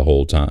here the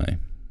whole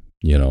time,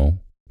 you know,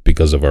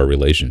 because of our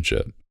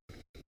relationship.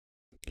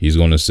 He's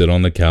going to sit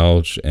on the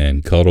couch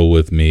and cuddle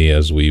with me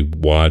as we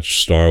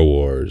watch Star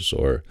Wars,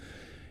 or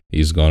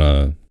he's going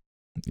to,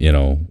 you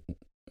know,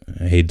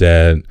 hey,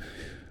 Dad,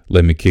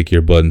 let me kick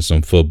your butt in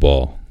some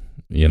football,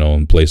 you know,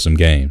 and play some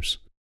games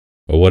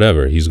or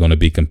whatever. He's going to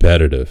be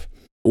competitive.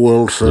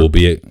 Wilson,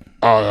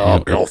 I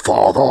am your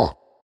father.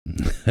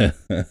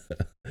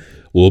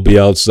 We'll be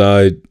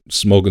outside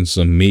smoking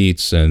some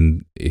meats,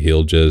 and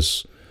he'll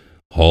just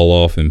haul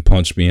off and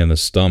punch me in the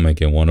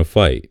stomach and want to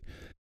fight.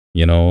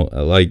 You know,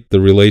 like,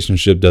 the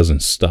relationship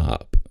doesn't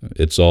stop.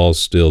 It's all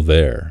still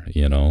there,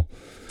 you know.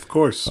 Of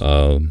course.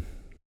 And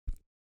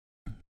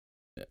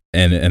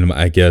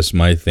I guess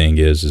my thing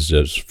is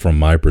just from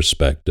my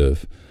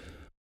perspective,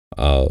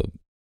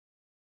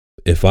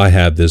 if I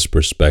have this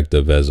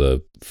perspective as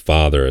a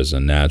father, as a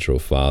natural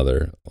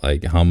father,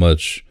 like, how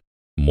much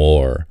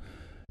more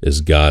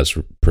is God's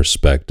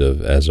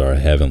perspective as our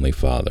Heavenly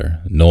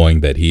Father,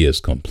 knowing that He is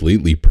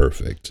completely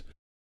perfect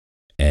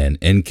and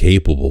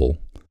incapable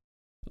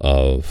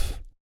of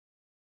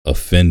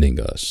offending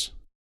us.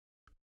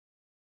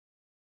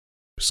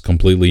 He's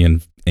completely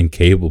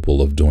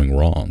incapable of doing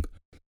wrong.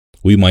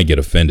 We might get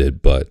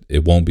offended, but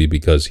it won't be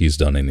because He's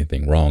done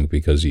anything wrong,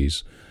 because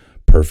He's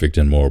perfect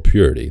in moral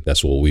purity.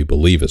 That's what we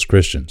believe as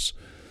Christians.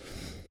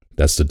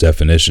 That's the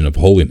definition of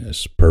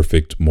holiness,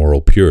 perfect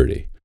moral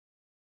purity.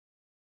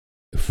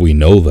 If we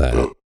know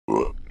that,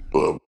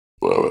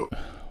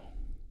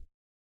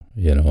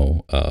 you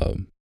know,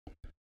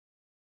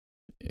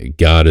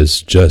 God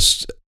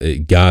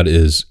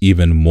is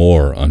even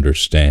more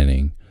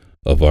understanding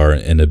of our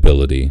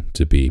inability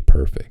to be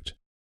perfect.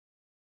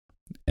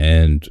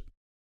 And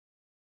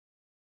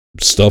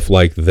stuff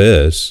like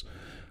this,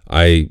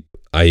 I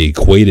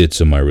equate it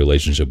to my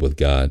relationship with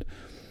God.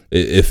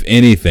 If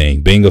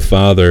anything, being a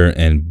father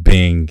and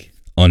being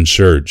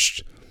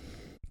unchurched,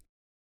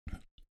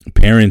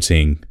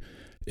 parenting,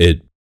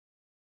 it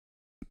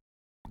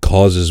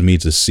causes me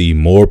to see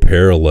more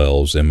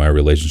parallels in my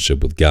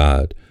relationship with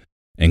God,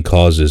 and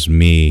causes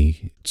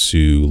me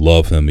to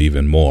love Him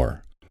even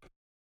more.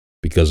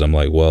 Because I'm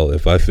like, well,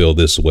 if I feel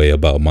this way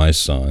about my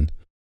son,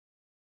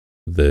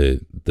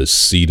 the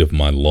seed of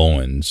my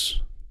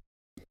loins.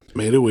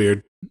 Made it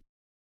weird.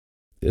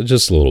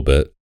 Just a little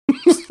bit.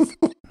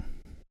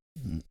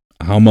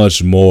 How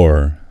much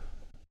more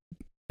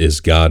is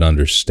God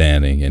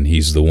understanding, and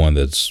He's the one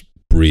that's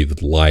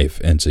breathed life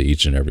into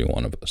each and every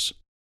one of us.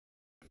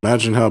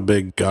 Imagine how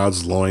big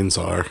God's loins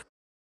are.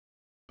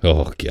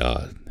 Oh,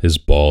 God. His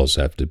balls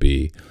have to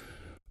be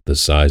the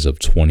size of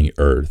 20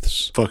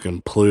 Earths.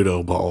 Fucking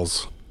Pluto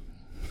balls.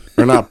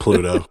 Or not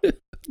Pluto.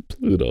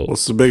 Pluto.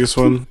 What's the biggest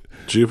one?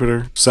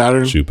 Jupiter?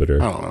 Saturn?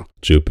 Jupiter. I don't know.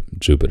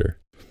 Jupiter.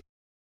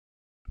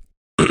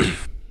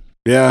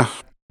 Yeah,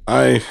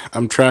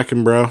 I'm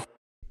tracking, bro.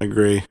 I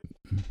agree.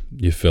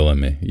 You feeling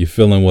me? You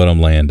feeling what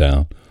I'm laying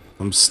down?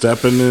 I'm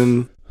stepping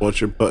in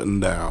what you're putting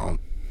down.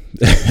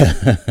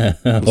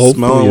 Hopefully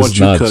smelling it's what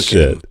you're not cooking.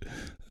 shit.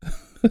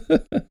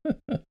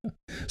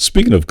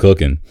 Speaking of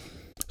cooking,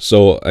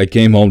 so I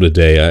came home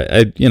today.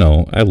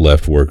 I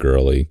left work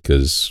early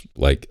because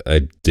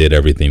I did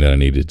everything that I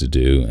needed to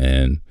do,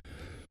 and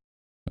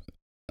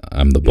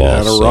I'm the You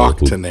boss. had a rock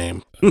to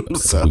name.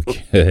 So.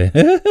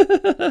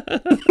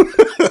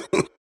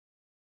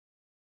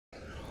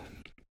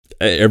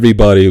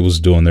 Everybody was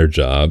doing their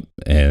job,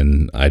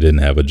 and I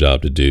didn't have a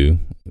job to do,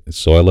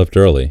 so I left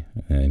early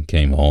and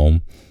came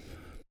home.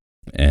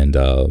 And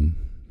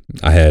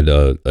I had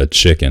a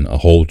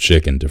whole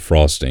chicken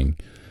defrosting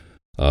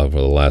for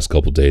the last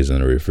couple days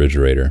in the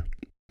refrigerator.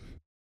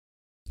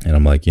 And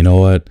I'm like, you know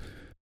what?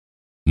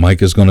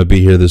 Mike is going to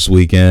be here this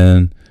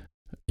weekend.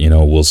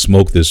 We'll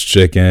smoke this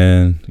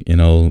chicken,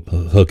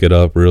 hook it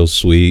up real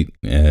sweet,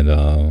 and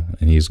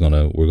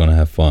we're going to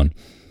have fun.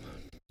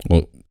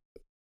 Well,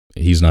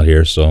 he's not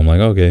here, so I'm like,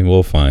 okay,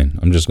 well, fine.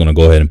 I'm just going to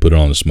go ahead and put it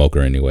on the smoker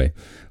anyway.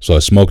 So I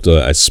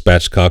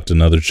spatchcocked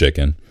another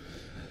chicken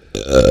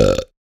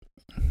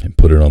and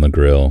put it on the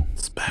grill.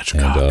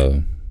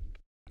 Spatchcock.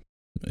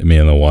 And me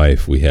and the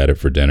wife, we had it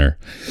for dinner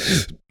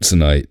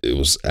tonight. It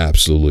was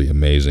absolutely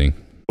amazing.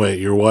 Wait,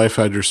 your wife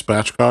had your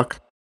spatchcock?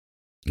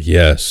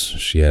 Yes,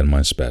 she had my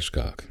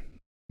spatchcock.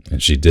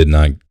 And she did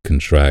not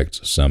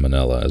contract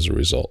salmonella as a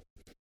result.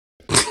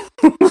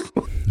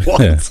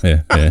 What?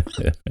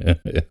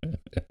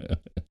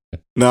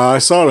 No, I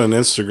saw it on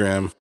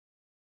Instagram.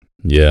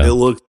 Yeah. It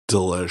looked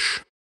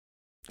delish.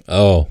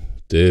 Oh,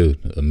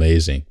 dude,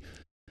 amazing.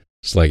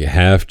 It's like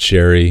half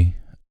cherry,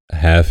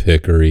 half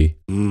hickory.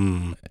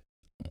 Mm.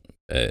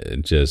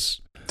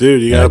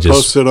 Dude, you gotta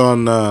post it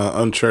on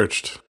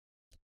Unchurched.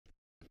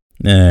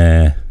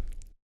 Nah.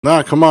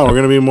 Nah, come on. We're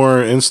gonna be more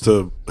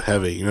Insta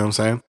heavy. You know what I'm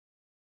saying?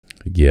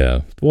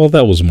 Yeah. Well,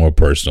 that was more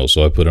personal,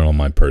 so I put it on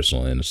my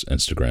personal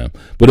Instagram.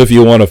 But if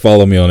you want to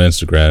follow me on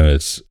Instagram,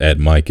 it's at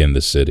Mike in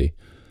the City.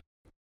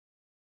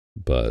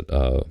 But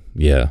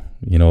yeah,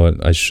 you know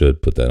what? I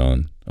should put that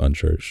on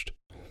Unchurched.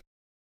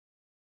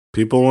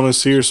 People want to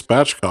see your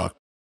spatchcock.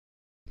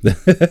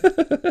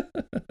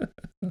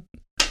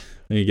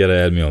 You gotta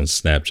add me on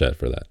Snapchat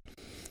for that.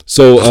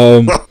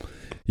 So,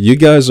 you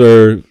guys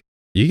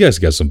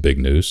got some big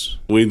news.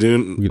 We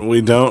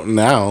don't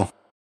now.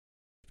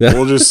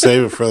 We'll just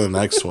save it for the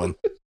next one.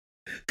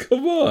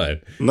 Come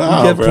on.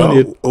 No, bro.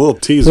 A little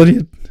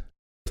teaser.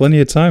 Plenty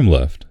of time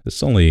left.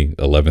 It's only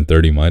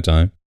 11:30 my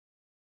time.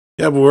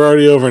 Yeah, but we're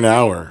already over an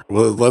hour.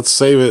 Well, let's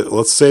save it.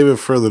 Let's save it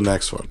for the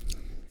next one.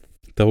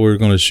 Thought we were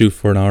going to shoot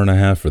for an hour and a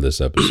half for this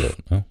episode.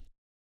 No?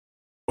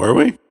 Were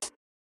we?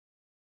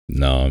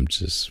 No, I'm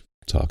just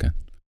talking.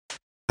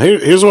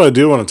 Here's what I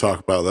do want to talk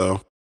about,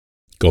 though.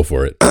 Go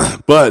for it.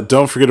 But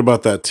don't forget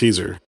about that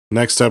teaser.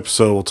 Next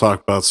episode, we'll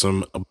talk about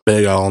some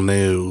big all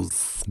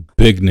news.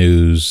 Big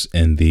news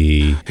in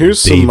the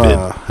here's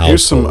David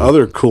some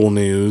other cool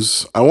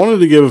news. I wanted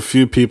to give a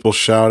few people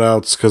shout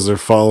outs because they're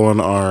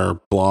following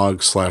our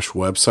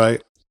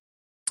blog/website.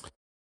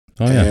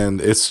 Oh, yeah. And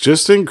it's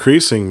just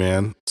increasing,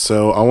 man.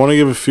 So I want to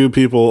give a few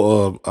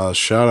people a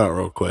shout out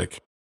real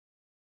quick.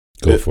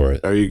 Go for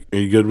it. Are you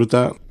good with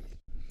that?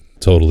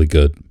 Totally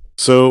good.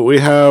 So we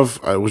have,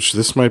 which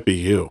this might be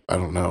you, I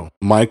don't know.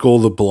 Michael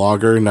the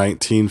Blogger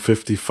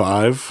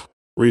 1955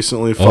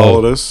 recently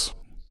followed us.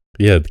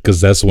 Yeah, because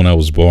that's when I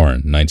was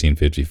born,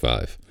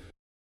 1955.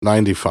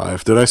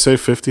 95. Did I say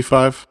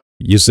 55?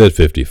 You said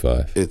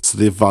 55. It's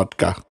the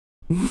vodka.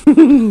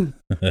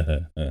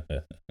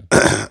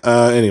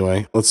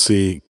 Anyway, let's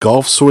see.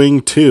 Golf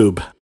swing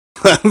tube.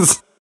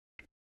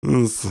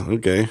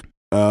 Okay.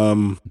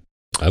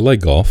 I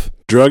like golf.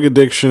 Drug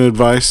addiction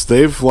advice.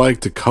 They've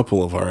liked a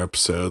couple of our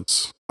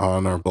episodes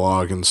on our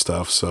blog and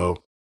stuff,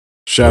 so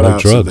shout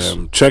out to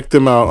them. Check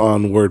them out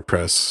on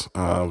WordPress.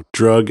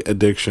 Drug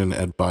addiction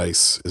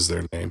advice is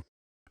their name.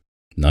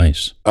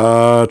 Nice.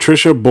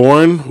 Trisha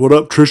Bourne. What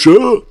up,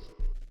 Trisha?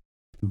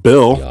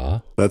 Bill. Yeah.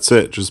 That's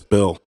it. Just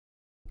Bill.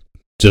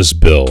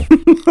 Just Bill.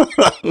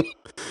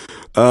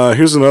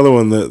 Here's another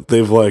one that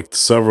they've liked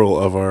several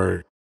of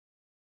our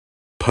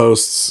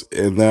posts,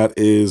 and that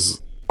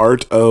is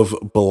Art of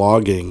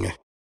Blogging.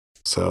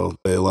 So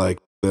they like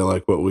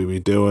what we be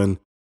doing.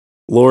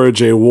 Laura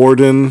J.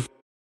 Warden.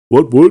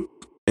 What?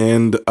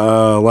 And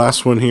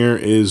last one here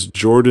is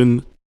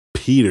Jordan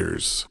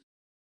Peters.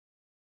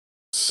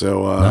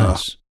 So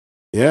Nice.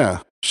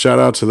 Yeah. Shout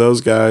out to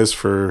those guys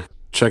for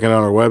checking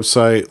out our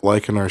website,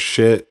 liking our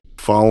shit,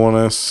 following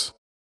us.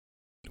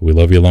 We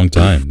love you a long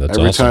time. That's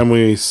Every awesome. time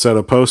we set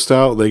a post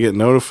out, they get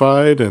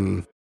notified,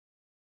 and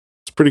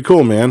it's pretty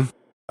cool, man.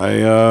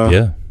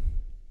 I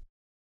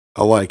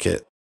like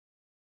it.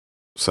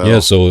 So Yeah,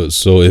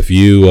 so if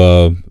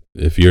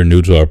you're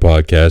new to our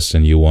podcast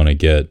and you want to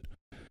get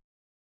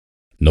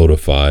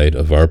notified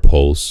of our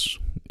posts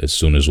as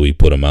soon as we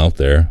put them out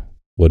there,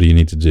 what do you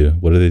need to do?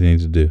 What do they need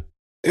to do?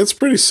 it's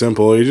pretty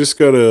simple. You just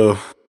go to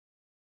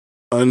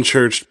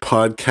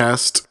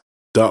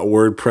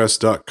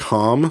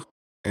unchurchedpodcast.wordpress.com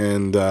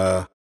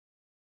and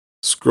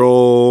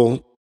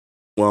scroll.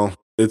 Well,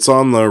 it's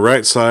on the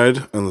right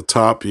side on the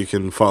top. You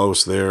can follow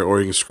us there, or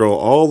you can scroll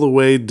all the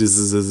way down to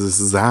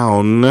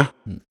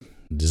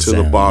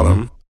the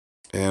bottom,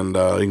 and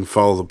you can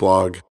follow the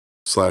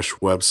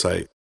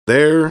blog/website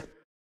there,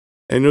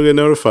 and you'll get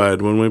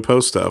notified when we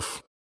post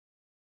stuff.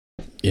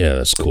 Yeah,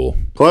 that's cool.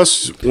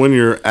 Plus, when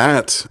you're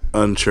at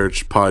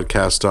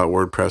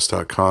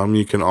unchurchedpodcast.wordpress.com,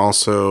 you can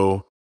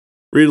also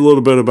read a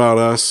little bit about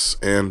us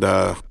and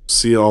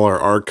see all our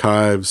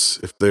archives.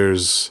 If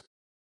there's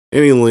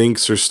any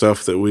links or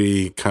stuff that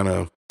we kind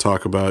of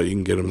talk about, you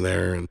can get them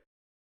there. And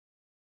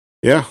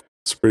yeah,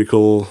 it's a pretty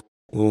cool,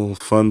 little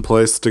fun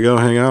place to go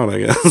hang out, I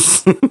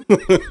guess.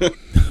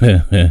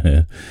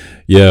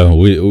 Yeah,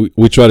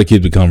 we try to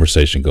keep the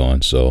conversation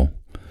going. So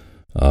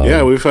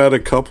yeah, we've had a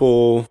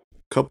couple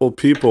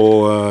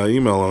people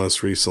emailing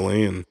us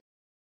recently and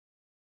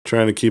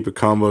trying to keep a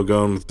combo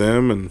going with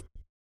them, and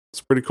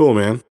it's pretty cool,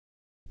 man.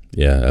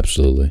 Yeah,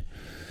 absolutely.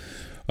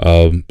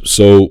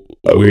 So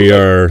we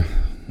are,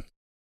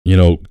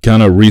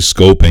 kind of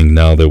rescoping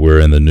now that we're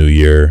in the new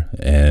year,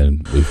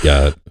 and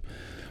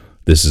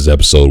this is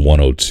episode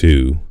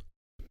 102.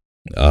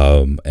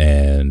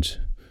 And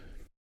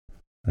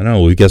I don't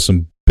know, we've got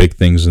some big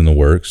things in the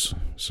works,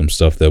 some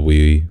stuff that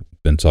we've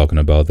been talking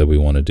about that we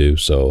want to do.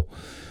 So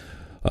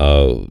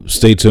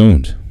stay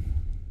tuned,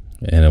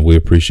 and we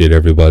appreciate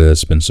everybody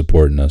that's been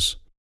supporting us.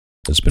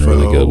 It's been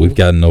really good. We've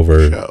gotten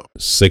over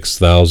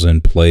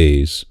 6,000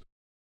 plays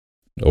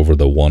over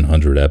the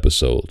 100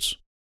 episodes.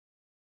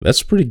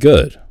 That's pretty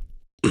good.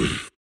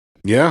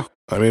 Yeah,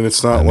 I mean,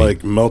 it's not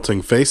like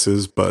melting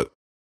faces, but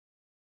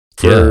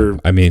for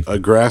a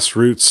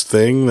grassroots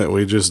thing that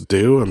we just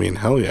do, I mean,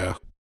 hell yeah.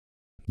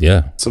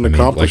 Yeah, it's an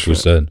accomplishment. Like we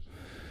said,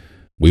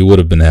 we would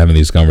have been having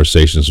these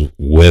conversations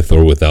with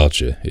or without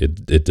you.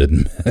 It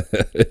didn't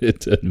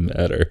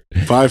matter.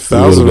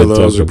 5,000 of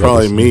those are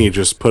probably me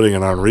just putting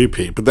it on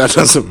repeat, but that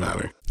doesn't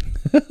matter.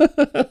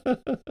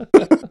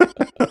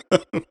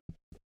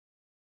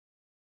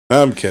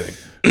 I'm kidding.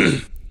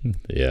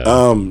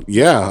 Yeah.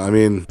 Yeah, I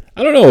mean,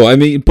 I don't know. I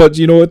mean, but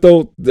you know what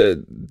though?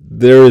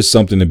 There is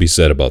something to be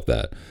said about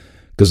that.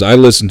 Because I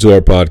listen to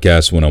our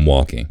podcast when I'm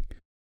walking.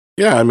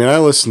 Yeah, I mean, I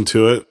listen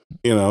to it,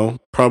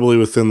 probably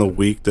within the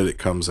week that it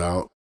comes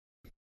out.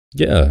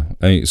 Yeah.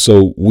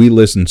 So we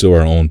listen to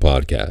our own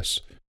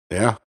podcast.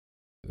 Yeah.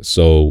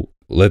 So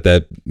let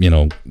that,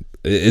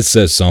 it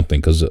says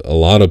something, because a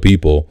lot of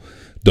people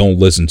don't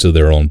listen to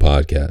their own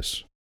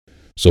podcasts.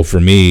 So for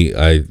me,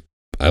 I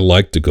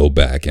like to go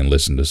back and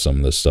listen to some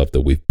of the stuff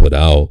that we've put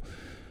out.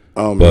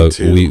 Oh, but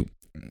me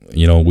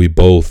too. we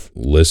both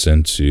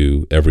listen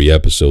to every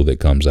episode that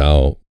comes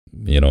out.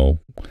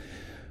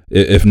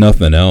 If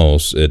nothing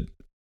else,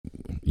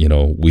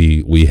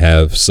 we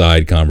have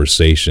side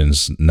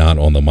conversations, not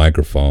on the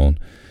microphone,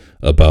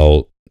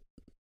 about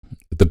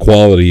the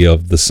quality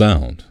of the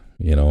sound.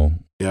 Yeah.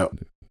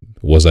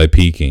 Was I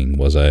peaking?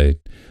 Was I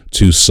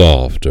too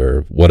soft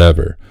or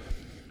whatever?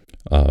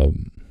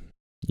 And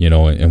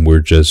we're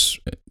just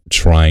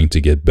trying to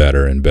get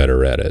better and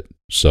better at it.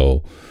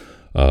 So,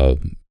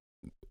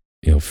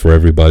 for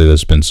everybody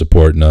that's been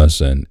supporting us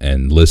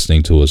and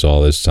listening to us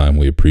all this time,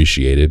 we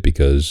appreciate it,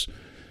 because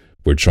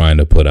we're trying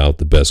to put out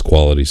the best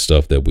quality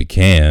stuff that we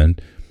can.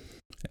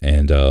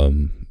 And,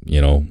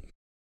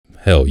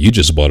 hell, you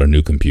just bought a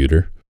new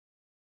computer.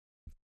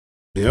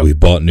 Yep. We've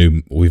bought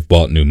new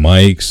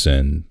mics,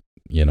 and,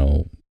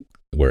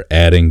 we're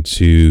adding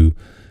to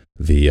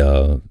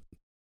the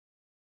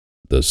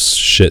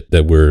shit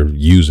that we're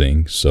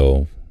using.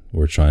 So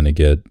we're trying to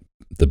get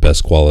the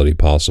best quality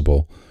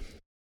possible.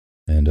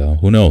 And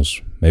who knows?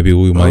 Maybe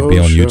we might be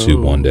on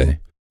YouTube one day.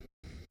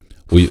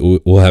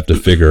 We'll have to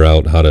figure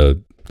out how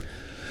to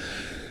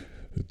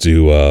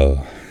do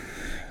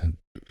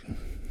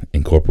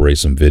incorporate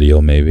some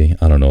video. Maybe,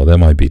 I don't know. That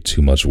might be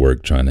too much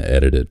work trying to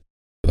edit it,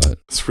 but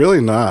it's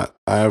really not.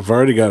 I've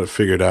already got it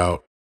figured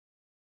out.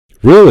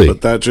 Really,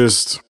 but that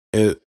just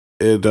it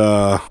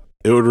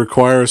would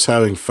require us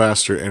having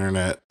faster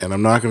internet, and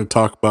I'm not going to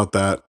talk about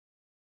that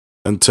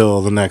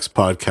until the next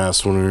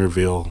podcast when we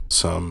reveal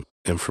some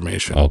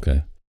information.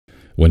 Okay.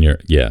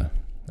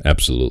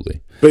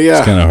 Absolutely. But yeah,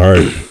 it's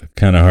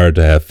kind of hard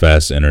to have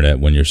fast internet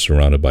when you're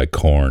surrounded by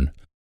corn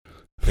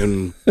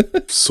and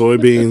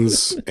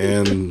soybeans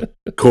and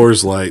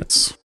Coors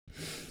Lights.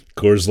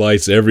 Coors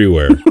Lights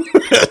everywhere,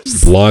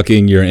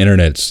 blocking your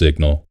internet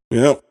signal.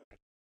 Yep.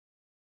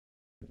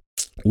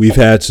 We've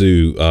had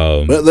to.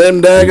 But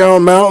them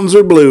daggone mountains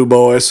are blue,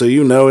 boy, so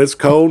it's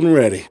cold and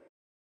ready.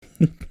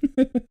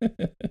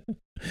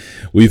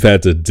 We've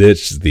had to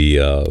ditch the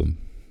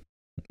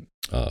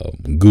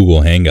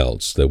Google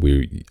Hangouts that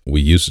we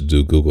used to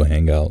do Google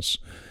Hangouts,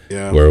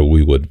 Yeah. where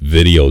we would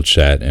video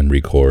chat and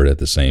record at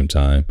the same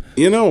time.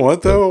 You know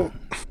what, though?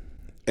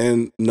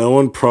 And no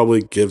one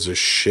probably gives a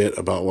shit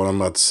about what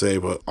I'm about to say,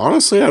 but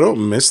honestly, I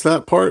don't miss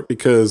that part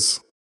because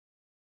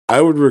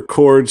I would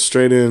record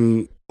straight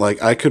in,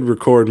 like, I could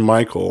record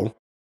Michael,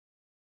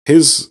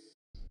 his,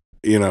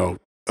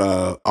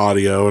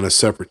 audio in a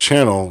separate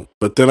channel,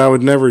 but then I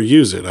would never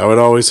use it. I would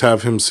always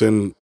have him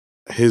send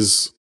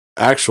his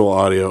actual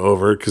audio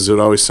over because it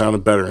always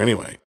sounded better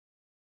anyway.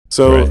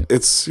 So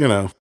it's,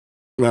 blah,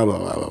 blah,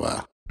 blah, blah,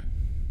 blah.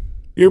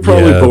 You're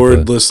probably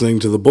bored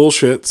listening to the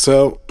bullshit,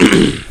 so...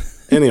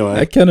 Anyway,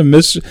 I kind of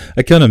miss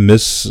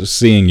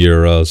seeing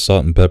your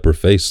salt and pepper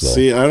face, though.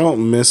 See, I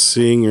don't miss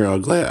seeing your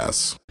ugly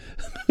ass.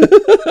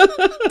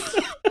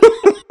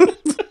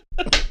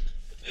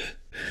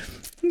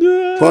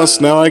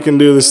 Plus, now I can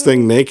do this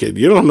thing naked.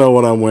 You don't know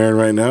what I'm wearing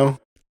right now,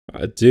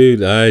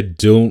 dude. I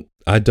don't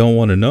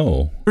want to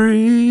know.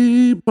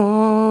 Free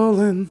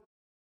ballin',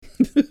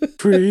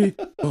 free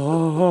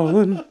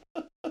ballin'.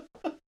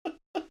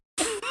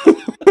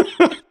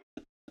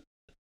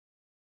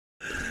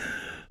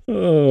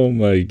 Oh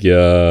my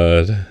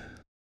god.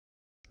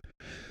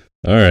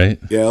 All right.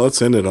 Yeah, let's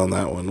end it on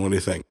that one. What do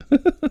you think?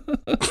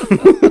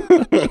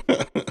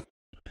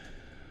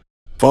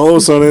 Follow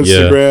us on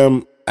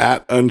Instagram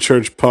at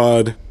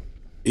unchurchedpod.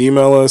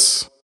 Email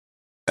us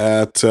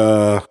at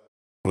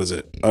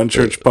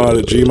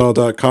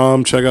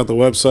unchurchedpod@gmail.com. Check out the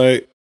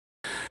website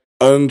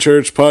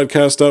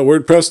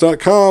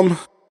unchurchedpodcast.wordpress.com,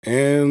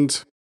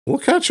 and we'll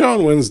catch you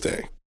on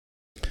Wednesday.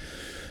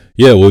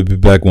 Yeah, we'll be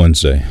back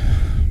Wednesday.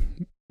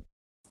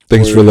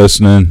 Thanks for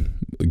listening.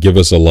 Give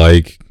us a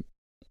like,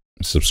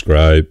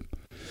 subscribe.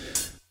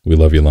 We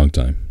love you a long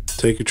time.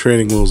 Take your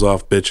training wheels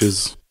off,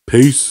 bitches.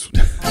 Peace.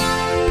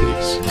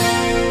 Peace.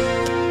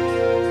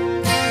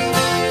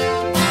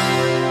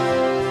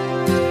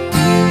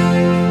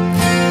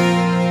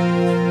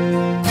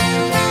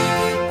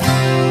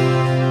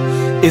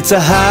 It's a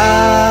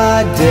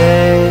hot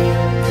day.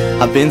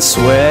 I've been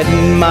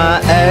sweating my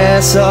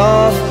ass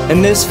off,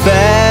 and this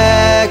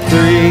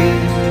factory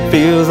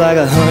feels like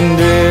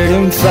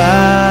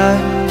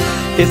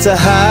 105. It's a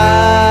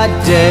hot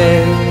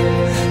day,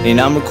 and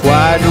I'm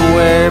required to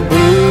wear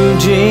blue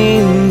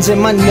jeans,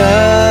 and my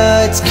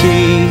nuts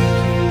keep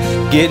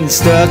getting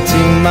stuck to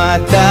my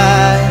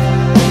thigh.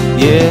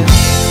 Yeah.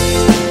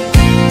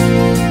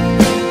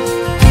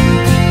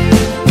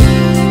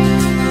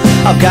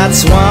 I've got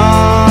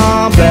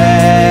swamp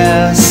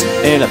ass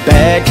and a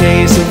bad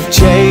case of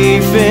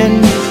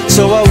chafing,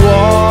 so I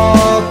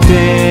walked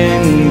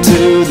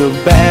into the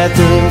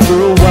bathroom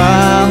for a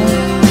while.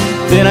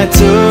 Then I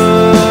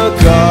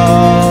took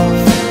off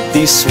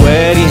these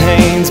sweaty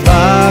Hanes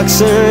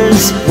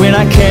boxers. When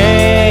I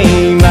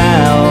came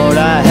out,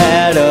 I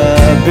had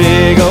a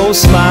big old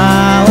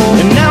smile,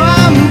 and now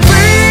I'm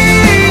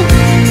free.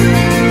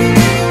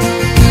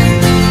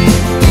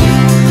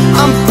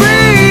 I'm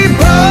free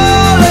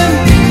ballin'.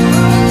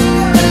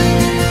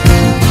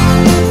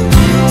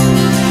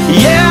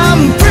 Yeah,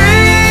 I'm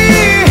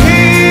free.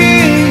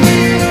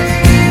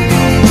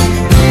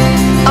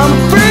 I'm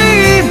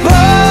free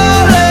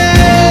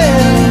ballin'.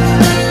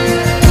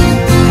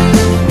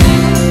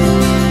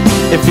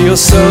 It feels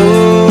so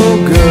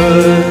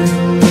good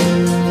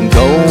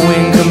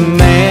going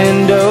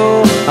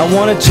commando. I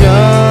wanna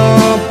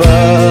jump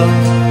up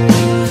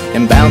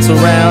and bounce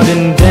around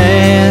and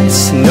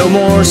dance. No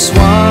more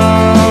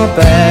swamp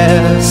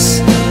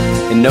ass,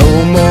 and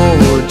no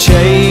more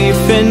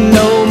chafing.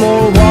 No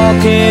more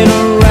walking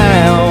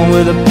around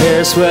with a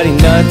pair of sweaty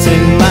nuts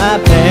in my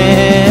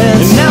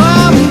pants. And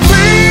now I'm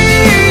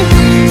free.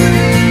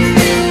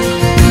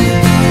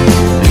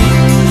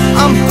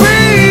 I'm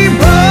free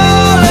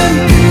ballin'.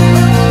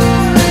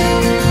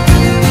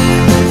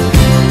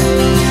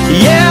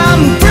 Yeah,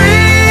 I'm free.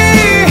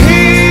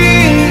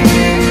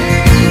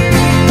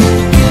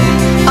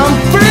 I'm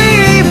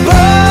free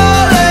ballin'.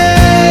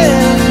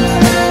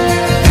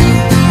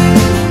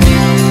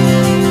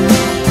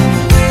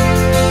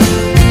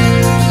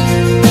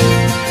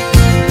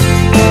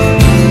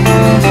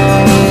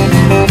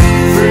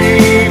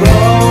 Free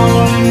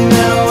ballin',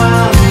 now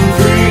I'm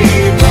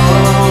free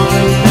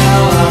ballin',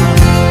 now I'm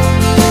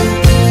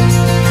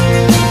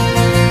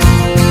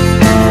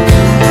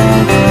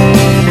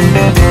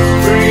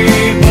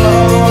free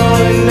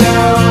ballin',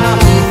 now I'm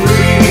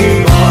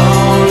free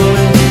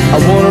ballin'. I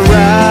wanna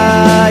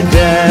ride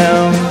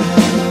down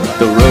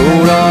the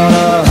road on a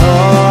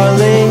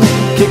Harley,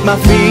 kick my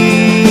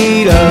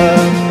feet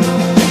up,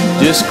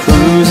 just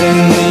cruising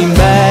lean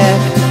back.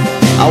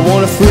 I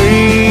wanna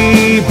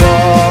free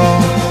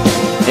ball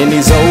in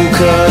these old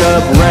cut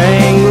up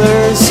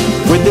Wranglers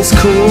with this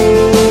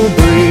cool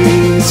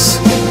breeze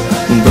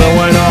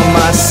blowing on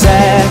my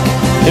sack,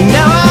 and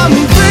now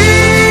I'm